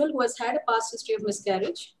individual who has had a past history of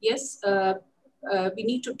miscarriage, yes, we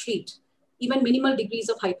need to treat even minimal degrees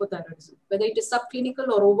of hypothyroidism, whether it is subclinical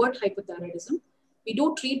or overt hypothyroidism. We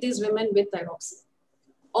do treat these women with thyroxine.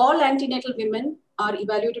 All antenatal women are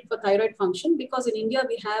evaluated for thyroid function because in India,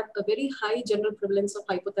 we have a very high general prevalence of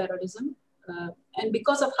hypothyroidism. And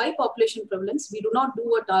because of high population prevalence, we do not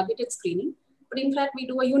do a targeted screening, but in fact, we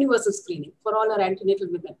do a universal screening for all our antenatal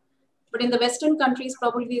women. But in the Western countries,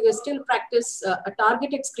 probably they still practice a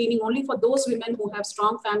targeted screening only for those women who have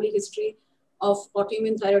strong family history of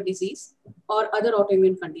autoimmune thyroid disease or other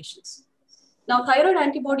autoimmune conditions. Now, thyroid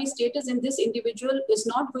antibody status in this individual is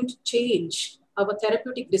not going to change our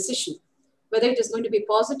therapeutic decision. whether it is going to be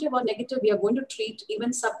positive or negative, we are going to treat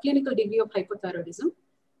even subclinical degree of hypothyroidism.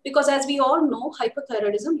 Because as we all know,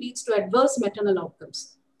 hypothyroidism leads to adverse maternal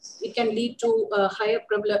outcomes. It can lead to higher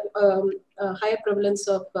prevalence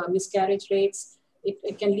of miscarriage rates.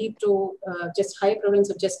 It can lead to just high prevalence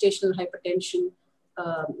of gestational hypertension,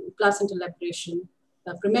 placental abrasion,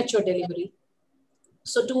 premature delivery.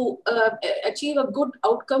 So to achieve a good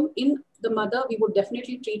outcome in the mother, we would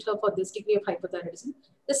definitely treat her for this degree of hypothyroidism.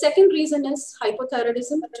 The second reason is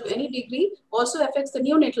hypothyroidism to any degree also affects the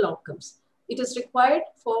neonatal outcomes. It is required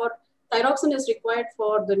for, thyroxine is required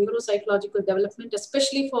for the neuropsychological development,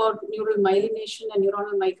 especially for neural myelination and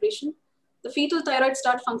neuronal migration. The fetal thyroid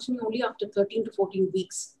starts functioning only after 13 to 14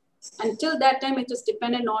 weeks. Until that time, it is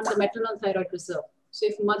dependent on the maternal thyroid reserve. So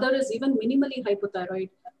if mother is even minimally hypothyroid,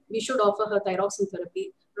 we should offer her thyroxine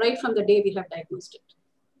therapy right from the day we have diagnosed it.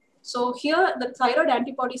 So here, the thyroid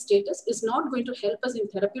antibody status is not going to help us in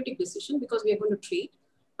therapeutic decision because we are going to treat.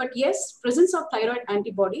 But yes, presence of thyroid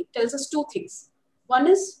antibody tells us two things. One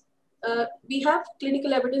is we have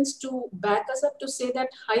clinical evidence to back us up to say that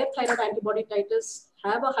higher thyroid antibody titers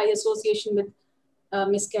have a high association with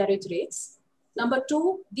miscarriage rates. Number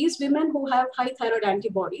two, these women who have high thyroid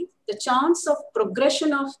antibody, the chance of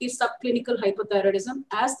progression of the subclinical hypothyroidism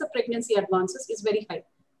as the pregnancy advances is very high.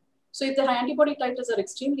 So if the antibody titers are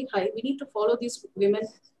extremely high, we need to follow these women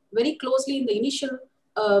very closely in the initial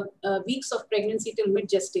weeks of pregnancy till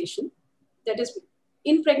mid-gestation. That is,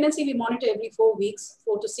 in pregnancy, we monitor every 4 weeks,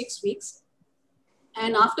 4 to 6 weeks.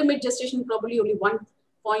 And after mid-gestation, probably only 1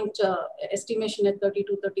 point estimation at 30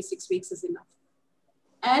 to 36 weeks is enough.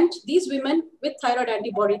 And these women with thyroid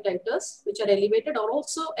antibody titers, which are elevated, are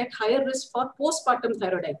also at higher risk for postpartum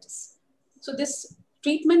thyroiditis. So this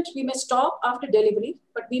treatment we may stop after delivery,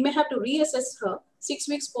 but we may have to reassess her 6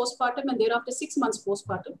 weeks postpartum and thereafter 6 months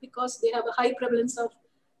postpartum because they have a high prevalence of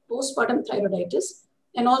postpartum thyroiditis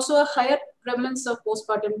and also a higher prevalence of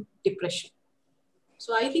postpartum depression.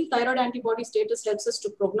 So I think thyroid antibody status helps us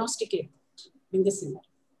to prognosticate in this scenario.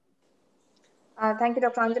 Thank you,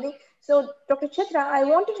 Dr. Anjali. So, Dr. Chitra, I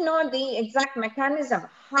wanted to know the exact mechanism,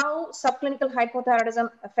 how subclinical hypothyroidism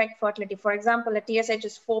affect fertility. For example, a TSH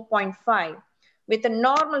is 4.5 with a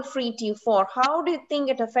normal free T4. How do you think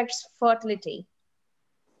it affects fertility?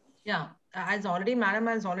 Yeah, as already, madam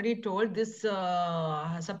has already told, this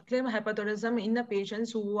subclinical hypothyroidism in the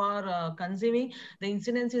patients who are conceiving, the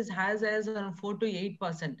incidence has as 4 to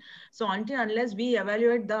 8%. So until unless we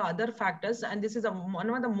evaluate the other factors, and this is one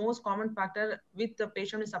of the most common factor with the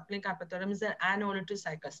patient with subclinical hypothyroidism is the anovulatory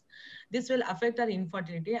cycles. This will affect our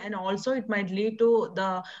infertility, and also it might lead to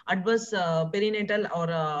the adverse perinatal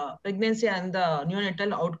or pregnancy and the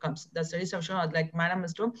neonatal outcomes. The studies have shown, like madam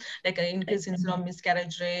has told, like an increase in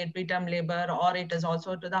miscarriage rate, preterm labor, or it is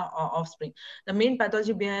also to the offspring. The main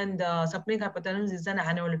pathology behind the subclinical hypothyroidism is an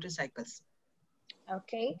anovulatory cycles.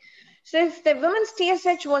 Okay. So if the woman's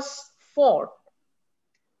TSH was 4,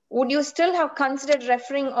 would you still have considered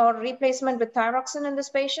referring or replacement with thyroxine in this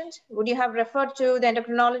patient? Would you have referred to the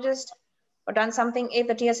endocrinologist or done something if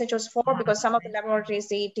the TSH was 4? Because some of the laboratories,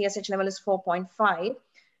 the TSH level is 4.5.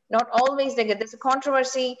 Not always they get, there's a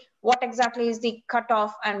controversy. What exactly is the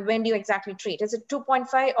cutoff and when do you exactly treat? Is it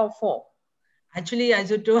 2.5 or 4? Actually, as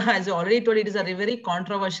you already told, it is a very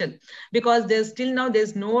controversial because there's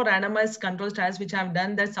no randomized control trials which have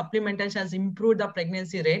done that supplementation has improved the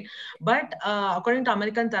pregnancy rate. But according to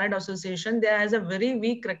American Thyroid Association, there is a very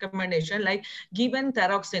weak recommendation like given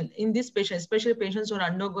thyroxine in this patient, especially patients who are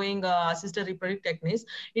undergoing assisted reproductive techniques,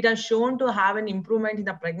 it has shown to have an improvement in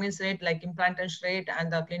the pregnancy rate, like implantation rate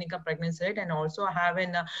and the clinical pregnancy rate, and also have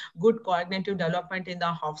a good cognitive development in the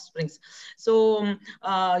offsprings. So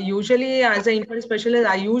usually as a infant specialist,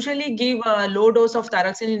 I usually give a low dose of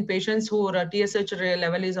thyroxine in patients who TSH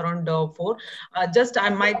level is around 4. I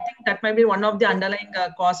might think that might be one of the underlying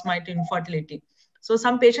cause might infertility. So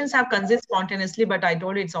some patients have conceived spontaneously, but I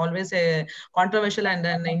told you it's always a controversial and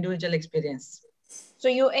an individual experience. So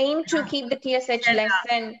you aim to keep the TSH less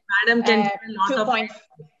than Madam can give a lot 2.5.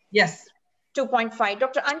 Yes. 2.5.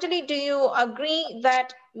 Dr. Anjali, do you agree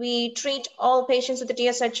that we treat all patients with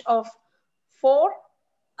a TSH of 4?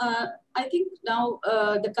 I think now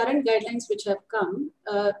the current guidelines which have come,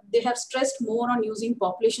 they have stressed more on using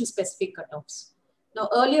population-specific cutoffs. Now,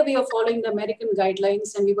 earlier we were following the American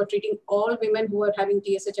guidelines and we were treating all women who were having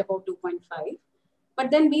TSH above 2.5. But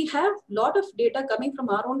then we have a lot of data coming from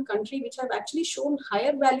our own country which have actually shown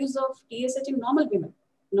higher values of TSH in normal women,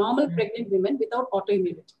 normal pregnant women without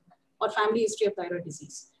autoimmunity or family history of thyroid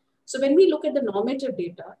disease. So when we look at the normative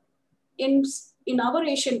data, in our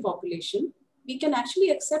Asian population, we can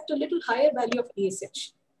actually accept a little higher value of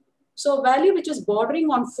TSH. So value which is bordering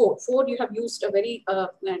on 4, you have used a very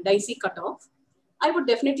dicey cutoff. I would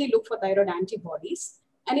definitely look for thyroid antibodies.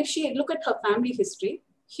 And if she look at her family history,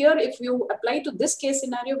 here if you apply to this case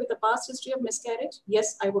scenario with a past history of miscarriage,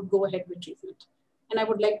 yes, I would go ahead with treatment. And I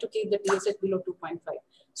would like to keep the TSH below 2.5.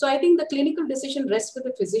 So I think the clinical decision rests with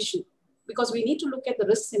the physician, because we need to look at the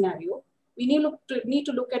risk scenario. We need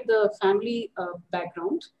to look at the family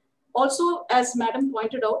background. Also, as Madam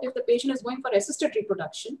pointed out, if the patient is going for assisted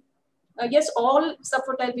reproduction, yes, all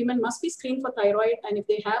subfertile women must be screened for thyroid. And if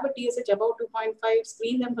they have a TSH above 2.5,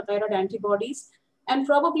 screen them for thyroid antibodies. And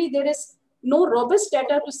probably there is no robust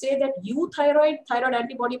data to say that thyroid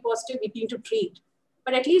antibody positive, we need to treat.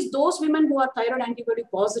 But at least those women who are thyroid antibody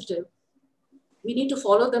positive, we need to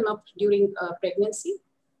follow them up during pregnancy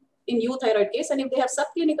in euthyroid case. And if they have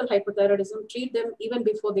subclinical hypothyroidism, treat them even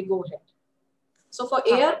before they go ahead. So for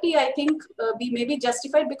ART, I think we may be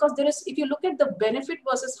justified, because there is, if you look at the benefit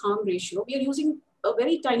versus harm ratio, we are using a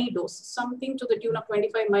very tiny dose, something to the tune of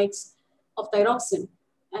 25 mics of thyroxine,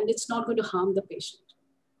 and it's not going to harm the patient.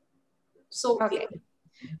 So, okay.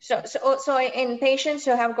 So in patients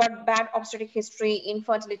who have got bad obstetric history,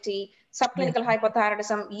 infertility, subclinical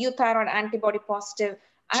hypothyroidism, euthyroid antibody positive,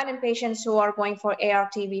 and in patients who are going for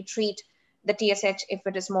ART, we treat the TSH if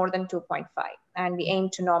it is more than 2.5, and we aim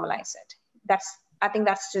to normalize it. I think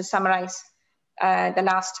that's to summarize the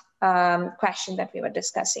last question that we were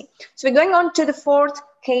discussing. So we're going on to the fourth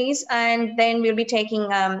case, and then we'll be taking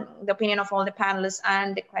the opinion of all the panelists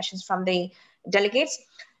and the questions from the delegates.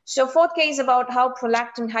 So fourth case about how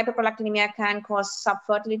hyperprolactinemia can cause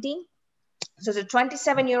subfertility. So it's a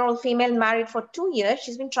 27-year-old female married for 2 years.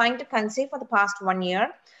 She's been trying to conceive for the past 1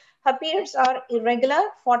 year. Her periods are irregular,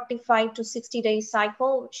 45 to 60 day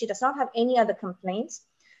cycle. She does not have any other complaints.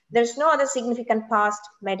 There's no other significant past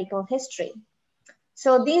medical history.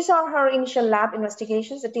 So these are her initial lab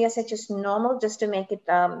investigations. The TSH is normal, just to make it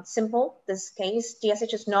simple. This case,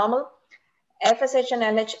 TSH is normal. FSH and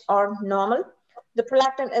LH are normal. The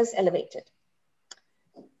prolactin is elevated.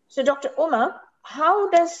 So Dr. Uma, how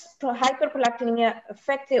does hyperprolactinemia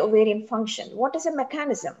affect the ovarian function? What is the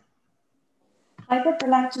mechanism?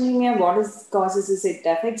 Hyperprolactinemia, what it causes is it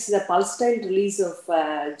affects the pulsatile release of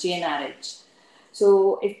GnRH.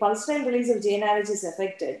 So if pulsatile release of GnRH is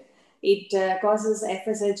affected, it causes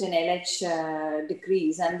FSH and LH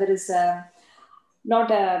decrease, and there is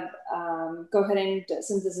not a coherent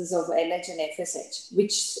synthesis of LH and FSH,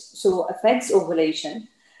 which so affects ovulation.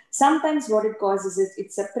 Sometimes what it causes is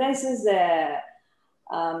it suppresses the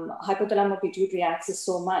hypothalamo-pituitary axis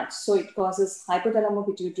so much, so it causes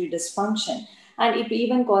hypothalamo-pituitary dysfunction, and it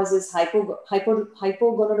even causes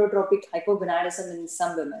hypogonadotropic hypogonadism in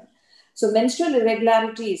some women. So menstrual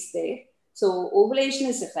irregularity is there. So ovulation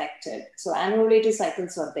is affected. So anovulatory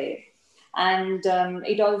cycles are there. And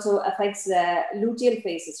it also affects the luteal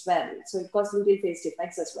phase as well. So it causes luteal phase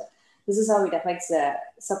defects as well. This is how it affects the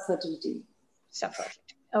subfertility.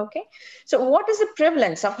 Okay. So what is the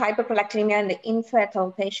prevalence of hyperprolactinemia in the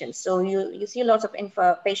infertile patients? So you see lots of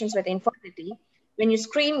patients with infertility. When you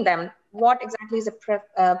screen them, what exactly is the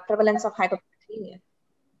prevalence of hyperprolactinemia?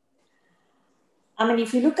 I mean,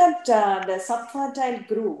 if you look at the subfertile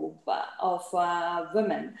group of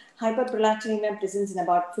women, hyperprolactinemia presents in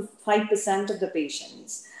about 5% of the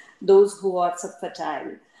patients, those who are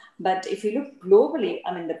subfertile. But if you look globally,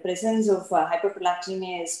 I mean, the presence of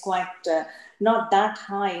hyperprolactinemia is quite not that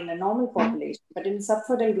high in a normal population, but in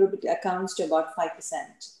subfertile group, it accounts to about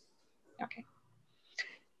 5%. Okay.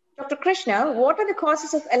 Dr. Krishna, what are the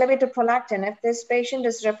causes of elevated prolactin? If this patient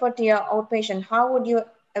is referred to your outpatient, how would you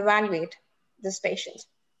evaluate this patient?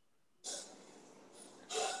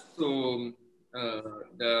 So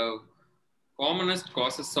the commonest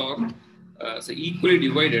causes are so equally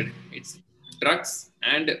divided. It's drugs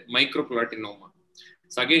and microprolactinoma.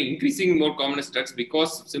 So again, increasing more common is drugs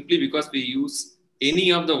simply because we use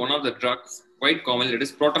any of one of the drugs quite commonly. That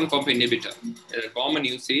is proton pump inhibitor, common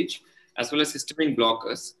usage, as well as histamine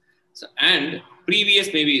blockers. So, and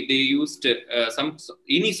previous maybe they used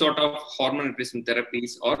any sort of hormone replacement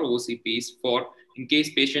therapies or OCPs for in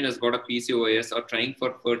case patient has got a PCOS or trying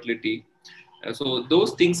for fertility. So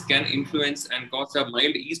those things can influence and cause a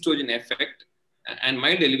mild estrogen effect and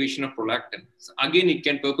mild elevation of prolactin. So again, it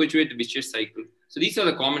can perpetuate the vicious cycle. So these are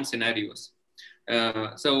the common scenarios.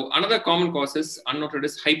 So another common cause unnoted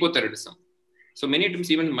is hypothyroidism. So many times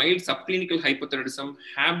even mild subclinical hypothyroidism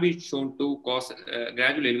have been shown to cause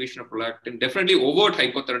gradual elevation of prolactin. Definitely overt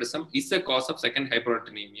hypothyroidism is a cause of second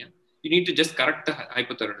hyperprolactinemia. You need to just correct the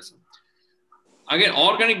hypothyroidism. Again,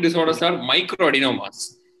 organic disorders are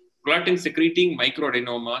microadenomas, prolactin secreting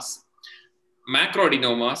microadenomas,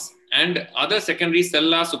 macroadenomas, and other secondary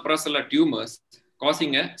cellular, supracellular tumors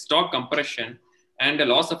causing a stalk compression and a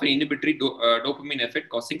loss of an inhibitory dopamine effect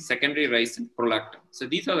causing secondary rise in prolactin. So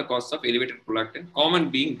these are the causes of elevated prolactin, common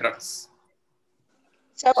being drugs.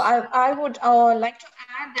 So I would like to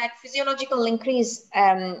add that physiological increase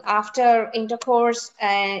after intercourse,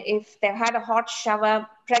 if they've had a hot shower,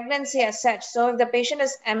 pregnancy as such. So if the patient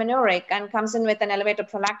is amenorrheic and comes in with an elevated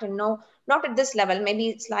prolactin, no, not at this level,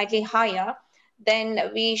 maybe slightly higher,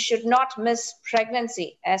 then we should not miss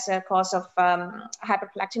pregnancy as a cause of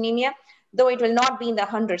hyperprolactinemia, though it will not be in the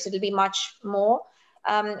hundreds, it will be much more.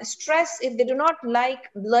 Stress, if they do not like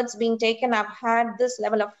bloods being taken, I've had this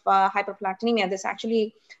level of hyperprolactinemia. This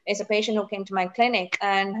actually is a patient who came to my clinic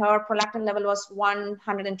and her prolactin level was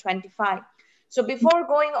 125. So before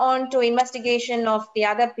going on to investigation of the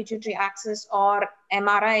other pituitary axis or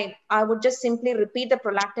MRI, I would just simply repeat the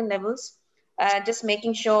prolactin levels, just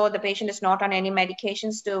making sure the patient is not on any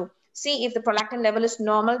medications to see if the prolactin level is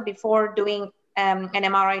normal before doing an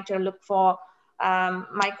MRI to look for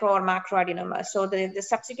micro or macro adenoma. So the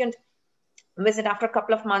subsequent visit after a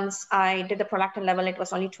couple of months, I did the prolactin level. It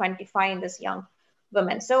was only 25 in this young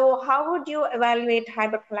woman. So how would you evaluate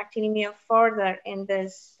hyperprolactinemia further in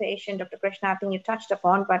this patient, Dr. Krishna? I think you touched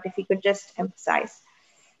upon, but if you could just emphasize.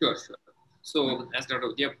 Sure. So as Dr.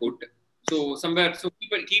 Vidya put, so somewhere, so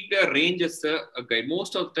keep the range as a guide.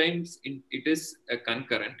 Most of the times it is a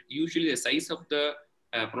concurrent. Usually the size of the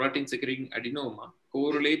prolactin secreting adenoma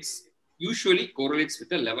usually correlates with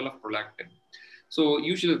the level of prolactin. So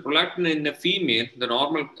usually the prolactin in a female, the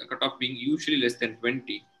normal cutoff being usually less than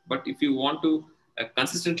 20. But if you want to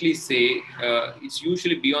consistently say it's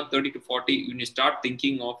usually beyond 30 to 40, when you start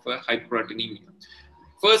thinking of hyperprolactinemia.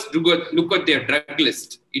 First, look at their drug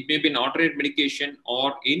list. It may be an alternate medication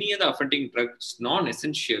or any other offending drug. It's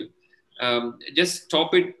non-essential. Just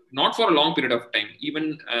stop it, not for a long period of time.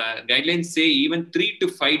 Even guidelines say even 3 to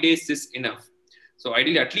 5 days is enough. So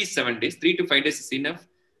ideally at least 7 days, 3 to 5 days is enough,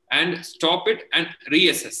 and stop it and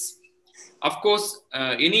reassess. Of course,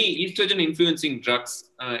 any estrogen influencing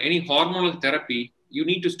drugs, any hormonal therapy, you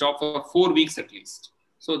need to stop for 4 weeks at least.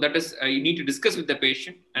 So that is, you need to discuss with the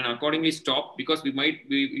patient and accordingly stop, because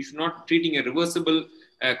we should not treating a reversible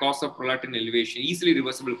cause of prolactin elevation, easily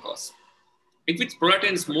reversible cause. If its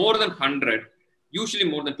prolactin is more than 100, usually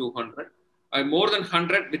more than 200, more than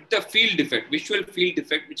 100 with the field defect, visual field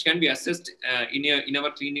defect, which can be assessed in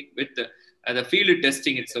our clinic with the field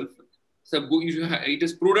testing itself. So it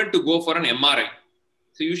is prudent to go for an MRI.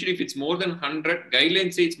 So usually if it's more than 100,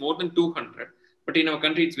 guidelines say it's more than 200, but in our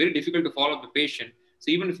country, it's very difficult to follow up the patient. So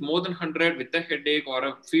even if more than 100 with a headache or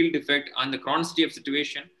a field defect and the chronicity of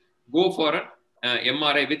situation, go for an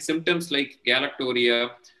MRI with symptoms like galactorrhea,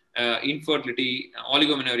 infertility,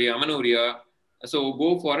 oligomenorrhea, amenorrhea. So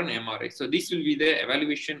go for an MRI. So this will be the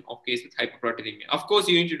evaluation of case with hyperprolactinemia. Of course,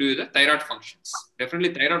 you need to do the thyroid functions.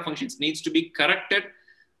 Definitely thyroid functions needs to be corrected.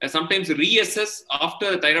 Sometimes reassess after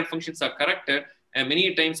the thyroid functions are corrected.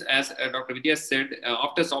 Many times, as Dr. Vidya said,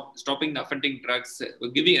 after stopping the offending drugs,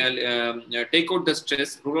 take out the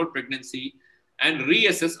stress, rule out pregnancy, and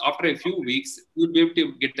reassess after a few weeks, you'll be able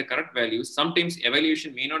to get the correct values. Sometimes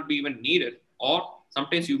evaluation may not be even needed, or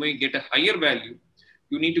sometimes you may get a higher value.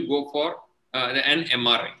 You need to go for an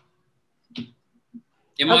MRI.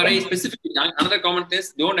 MRI specifically, another common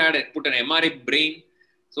test, don't add it, put an MRI brain.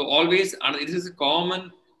 So always, this is a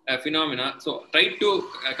common phenomena. So try to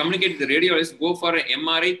communicate with the radiologist, go for an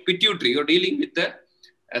MRI pituitary. You're dealing with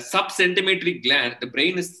a sub-centimeter gland. The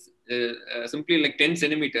brain is simply like 10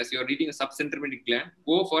 centimeters. You're reading a sub-centimeter gland.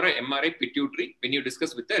 Go for an MRI pituitary when you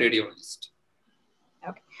discuss with the radiologist.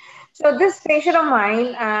 Okay. So this patient of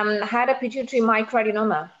mine had a pituitary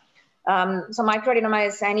microadenoma. So microadenoma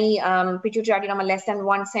is any pituitary adenoma less than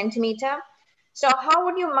 1 centimeter. So how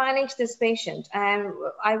would you manage this patient? And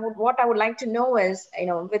what I would like to know is,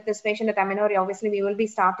 with this patient at amenorrhea, obviously we will be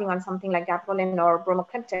starting on something like gabapentin or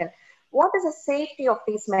bromocriptine. What is the safety of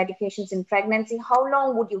these medications in pregnancy? How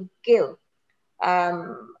long would you give?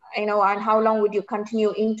 And how long would you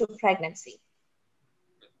continue into pregnancy?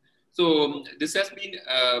 So this has been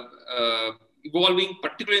evolving,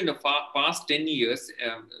 particularly in the past 10 years.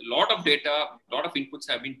 A lot of data, a lot of inputs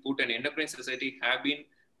have been put, and Endocrine Society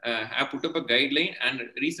have put up a guideline, and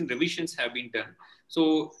recent revisions have been done.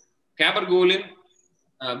 So cabergoline,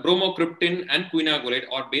 bromocriptine, and quinagolide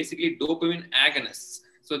are basically dopamine agonists.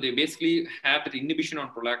 So they basically have the inhibition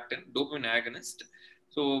on prolactin, dopamine agonist.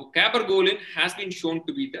 So cabergoline has been shown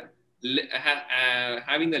to be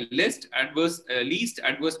having the least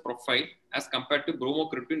adverse profile as compared to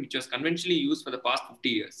bromocriptine, which was conventionally used for the past 50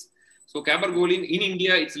 years. So cabergoline in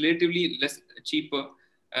India, it's relatively less cheaper.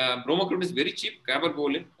 Bromocriptine is very cheap.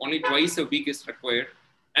 Cabergoline, only twice a week is required.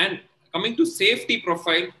 And coming to safety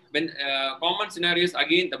profile, when common scenarios,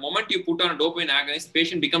 again, the moment you put on a dopamine agonist,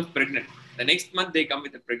 patient becomes pregnant. The next month they come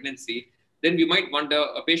with a pregnancy. Then we might wonder,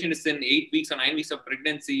 a patient is in 8 weeks or 9 weeks of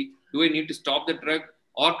pregnancy. Do I need to stop the drug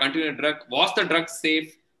or continue the drug? Was the drug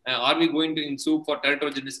safe? Are we going to ensue for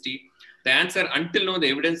teratogenicity? The answer, until now, the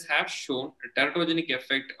evidence have shown a teratogenic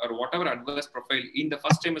effect or whatever adverse profile in the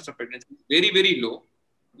first trimester of pregnancy is very, very low.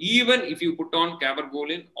 Even if you put on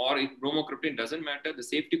cabergoline or if bromocriptine, doesn't matter, the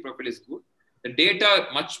safety profile is good. The data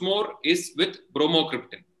much more is with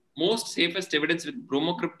bromocriptine. Most safest evidence with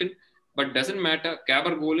bromocriptine, but doesn't matter,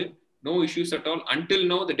 cabergoline, no issues at all. Until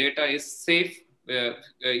now, the data is safe.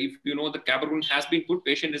 If you know the cabergoline has been put,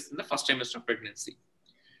 patient is in the first trimester of pregnancy.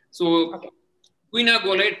 So, okay.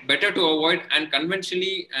 Quinagolide, better to avoid, and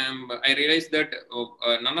conventionally, I realized that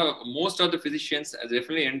most of the physicians,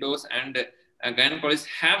 definitely endos and gynecologists,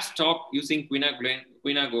 have stopped using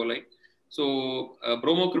quinagolide. So,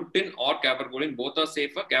 bromocriptine or cabergoline, both are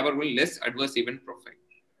safer. Cabergoline less adverse event profile.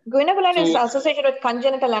 Quinagolide is associated with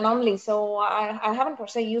congenital anomalies, so I haven't per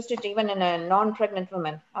se used it even in a non-pregnant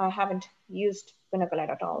woman. I haven't used quinagolide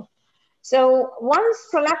at all. So once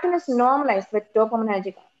prolactin is normalized with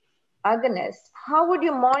dopaminergic agonist, how would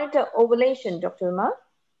you monitor ovulation, Dr. Uma?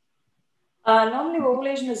 Normally,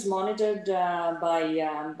 ovulation is monitored by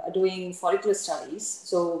doing follicular studies.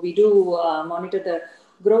 So we do monitor the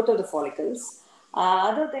growth of the follicles.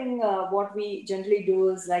 Other thing, what we generally do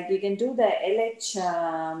is like we can do the LH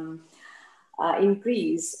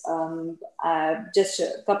increase just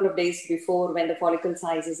a couple of days before when the follicle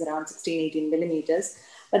size is around 16-18 millimeters.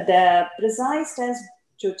 But the precise test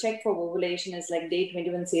to check for ovulation is like day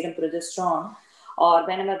 21 serum progesterone, or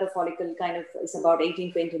whenever the follicle kind of is about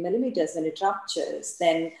 18-20 millimeters when it ruptures,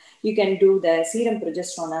 then you can do the serum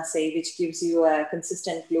progesterone assay, which gives you a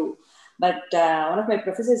consistent clue. But one of my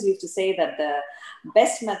professors used to say that the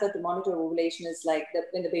best method to monitor ovulation is like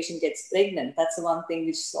when the patient gets pregnant. That's the one thing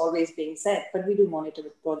which is always being said, but we do monitor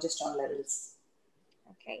with progesterone levels.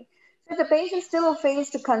 Okay. So if the patient still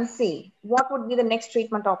fails to conceive, what would be the next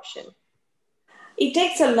treatment option? It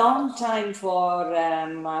takes a long time for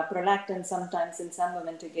prolactin sometimes in some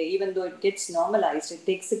women to get, even though it gets normalized, it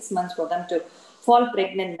takes 6 months for them to fall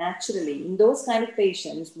pregnant naturally. In those kind of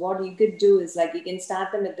patients, what you could do is like you can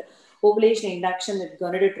start them with ovulation induction with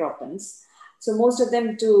gonadotropins. So most of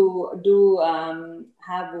them do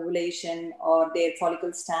have ovulation or their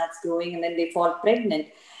follicle starts growing and then they fall pregnant.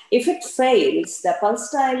 If it fails, the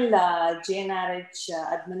pulsatile GnRH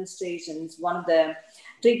administration is one of the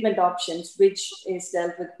treatment options, which is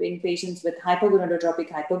dealt with in patients with hypogonadotropic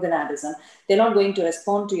hypogonadism. They're not going to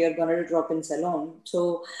respond to your gonadotropins alone.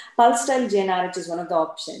 So pulsatile GnRH is one of the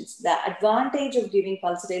options. The advantage of giving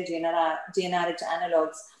pulsatile GnRH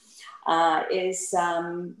analogs is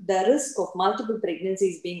the risk of multiple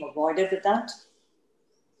pregnancies being avoided with that.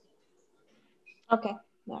 Okay.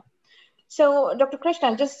 Yeah. So, Dr.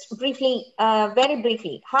 Krishnan, just briefly, very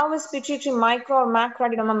briefly, how is pituitary micro or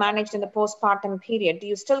macroadenoma managed in the postpartum period? Do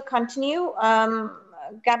you still continue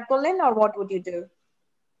gabapentin, or what would you do?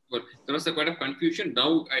 Well, there was quite a confusion.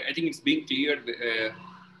 Now, I think it's being cleared.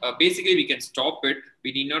 Basically, we can stop it.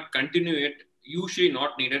 We need not continue it. Usually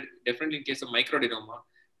not needed, definitely in case of microadenoma.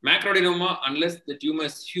 Macroadenoma, unless the tumor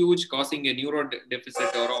is huge, causing a neuro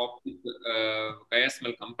deficit or optic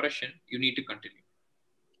chiasmal compression, you need to continue.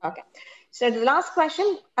 Okay. So the last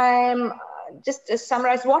question, just to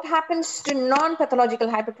summarize, what happens to non-pathological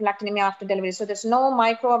hyperprolactinemia after delivery? So there's no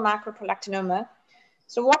micro or macroprolactinoma.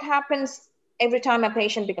 So what happens every time a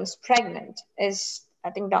patient becomes pregnant? I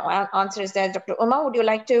think the answer is there. Dr. Uma, would you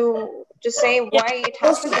like to just say why it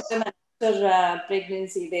happens? After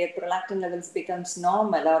pregnancy, their prolactin levels becomes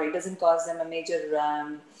normal, or it doesn't cause them a major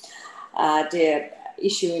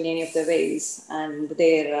issue in any of the ways, and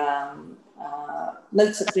their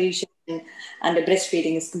milk secretion and the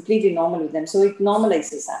breastfeeding is completely normal with them. So it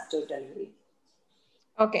normalizes after delivery.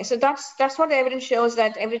 Okay, so that's what the evidence shows,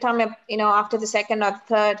 that every time, after the second or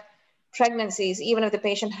third pregnancies, even if the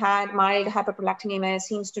patient had mild hyperprolactinemia, it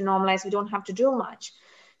seems to normalize. We don't have to do much.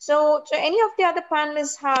 So do any of the other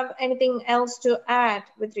panelists have anything else to add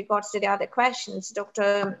with regards to the other questions?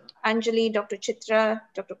 Dr. Anjali, Dr. Chitra,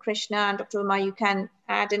 Dr. Krishna, and Dr. Uma, you can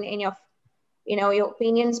add in any of your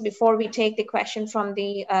opinions before we take the question from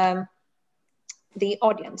the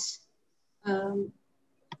audience.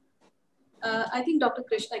 I think Dr.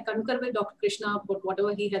 Krishna, I concur with Dr. Krishna about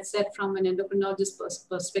whatever he had said from an endocrinologist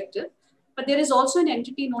perspective, but there is also an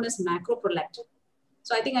entity known as macroprolactin.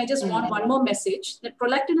 So I think I just want one more message that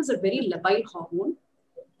prolactin is a very labile hormone,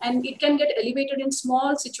 and it can get elevated in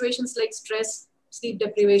small situations like stress, sleep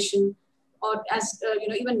deprivation, or as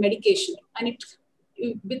even medication. And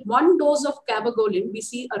with one dose of cabergoline, we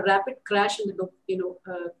see a rapid crash in the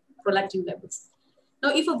prolactin levels. Now,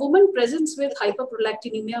 if a woman presents with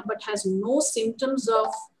hyperprolactinemia but has no symptoms of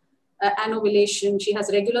anovulation, she has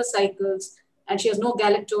regular cycles, and she has no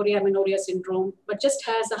galactoria amenorrhea syndrome, but just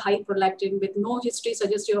has a high prolactin with no history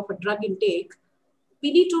suggestive of a drug intake,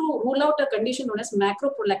 we need to rule out a condition known as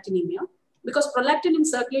macroprolactinemia, because prolactin in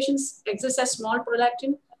circulation exists as small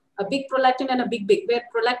prolactin, a big prolactin, and a big, where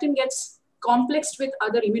prolactin gets complexed with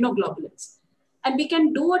other immunoglobulins. And we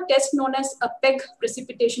can do a test known as a PEG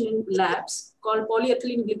precipitation in labs called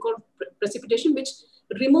polyethylene glycol precipitation, which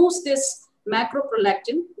removes this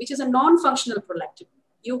macroprolactin, which is a non-functional prolactin.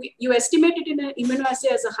 You estimate it in an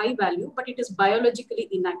immunoassay as a high value, but it is biologically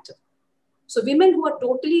inactive. So women who are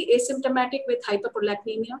totally asymptomatic with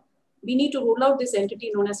hyperprolactinemia, we need to rule out this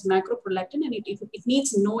entity known as macroprolactin, and it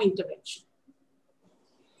needs no intervention.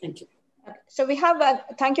 Thank you. So we have,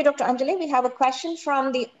 thank you, Dr. Anjali. We have a question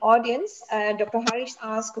from the audience. Dr. Harish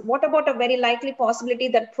asked, what about a very likely possibility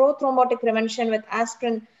that prothrombotic prevention with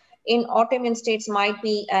aspirin in autoimmune states might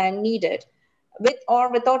be needed, with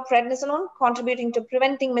or without prednisolone, contributing to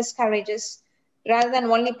preventing miscarriages rather than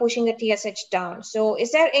only pushing the TSH down? So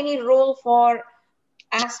is there any role for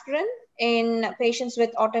aspirin in patients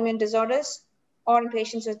with autoimmune disorders or in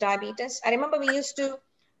patients with diabetes? I remember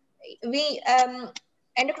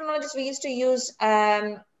endocrinologists, we used to use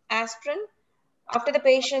aspirin after the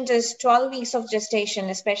patient is 12 weeks of gestation,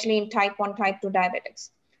 especially in type 1, type 2 diabetics.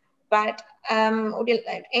 But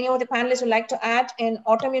any of the panelists would like to add in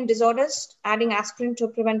autoimmune disorders, adding aspirin to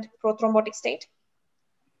prevent prothrombotic state?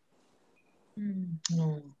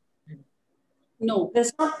 No. No.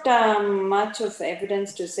 There's not much of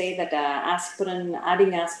evidence to say that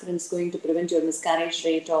adding aspirin is going to prevent your miscarriage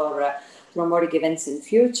rate or thrombotic events in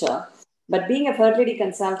future. But being a fertility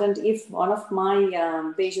consultant, if one of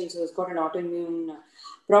my patients who has got an autoimmune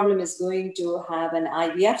problem is going to have an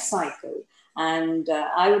IVF cycle, and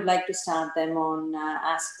I would like to start them on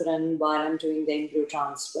aspirin while I'm doing the embryo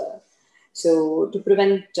transfer. So to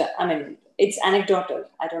prevent, it's anecdotal.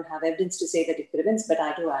 I don't have evidence to say that it prevents, but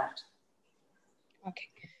I do add. Okay.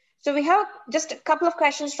 So we have just a couple of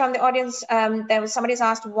questions from the audience. Somebody's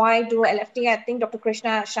asked, why do LFT? I think Dr.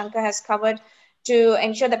 Krishna Shankar has covered to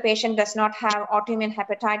ensure the patient does not have autoimmune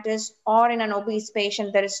hepatitis, or in an obese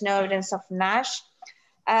patient, there is no evidence of NASH.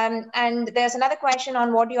 And there's another question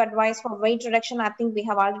on what you advise for weight reduction. I think we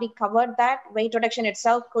have already covered that. Weight reduction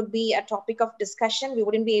itself could be a topic of discussion. We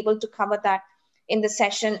wouldn't be able to cover that in the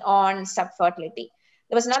session on subfertility.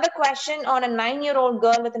 There was another question on a 9-year-old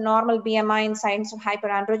girl with a normal BMI and signs of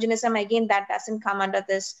hyperandrogenism. Again, that doesn't come under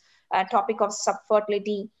this topic of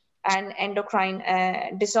subfertility and endocrine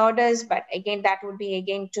disorders, but again, that would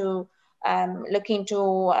be to look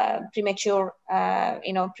into premature,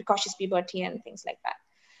 precocious puberty and things like that.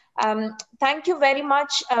 Thank you very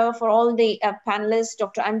much for all the panelists,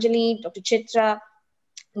 Dr. Anjali, Dr. Chitra,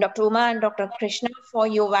 Dr. Uma, and Dr. Krishna, for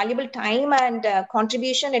your valuable time and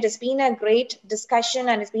contribution. It has been a great discussion,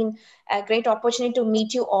 and it's been a great opportunity to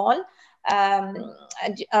meet you all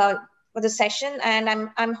for the session.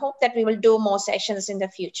 And I'm hope that we will do more sessions in the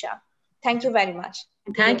future. Thank you very much.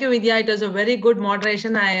 Thank you, Vidya. It was a very good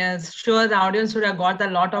moderation. I am sure the audience would have got a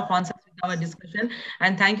lot of answers with our discussion.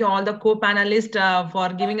 And thank you all the co-panelists for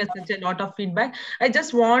giving us such a lot of feedback. I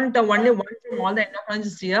just want only one from all the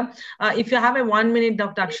endocrinologists here. If you have a 1 minute,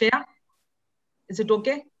 Dr. Akshaya, is it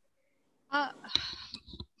okay?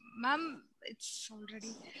 Ma'am, it's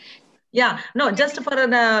already... Yeah, no, just for the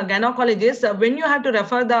gynecologist, when you have to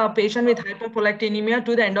refer the patient with hyperprolactinemia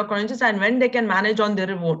to the endocrinologist and when they can manage on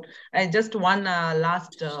their own. Just one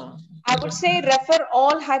last... I would say refer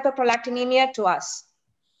all hyperprolactinemia to us.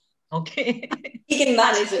 Okay. He can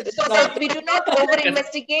manage it. So that we do not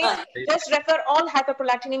over-investigate, just refer all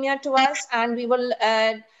hyperprolactinemia to us, and we will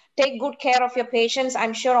take good care of your patients.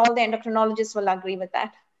 I'm sure all the endocrinologists will agree with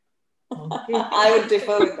that. Okay. I would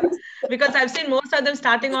differ with that. Because I've seen most of them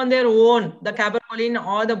starting on their own, the cabergoline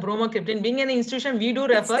or the bromocriptine. Being an institution, we do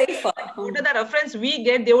refer. What are the reference we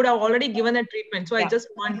get, they would have already given a treatment. So I just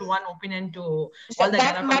want one opinion to all the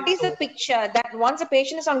that muddies the picture. That once a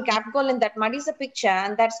patient is on cabergoline, that muddies the picture,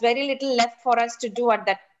 and that's very little left for us to do at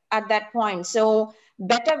that point. So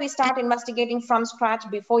better we start investigating from scratch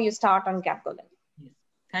before you start on cabergoline. Yes.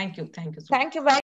 Thank you. Thank you so much. Thank you very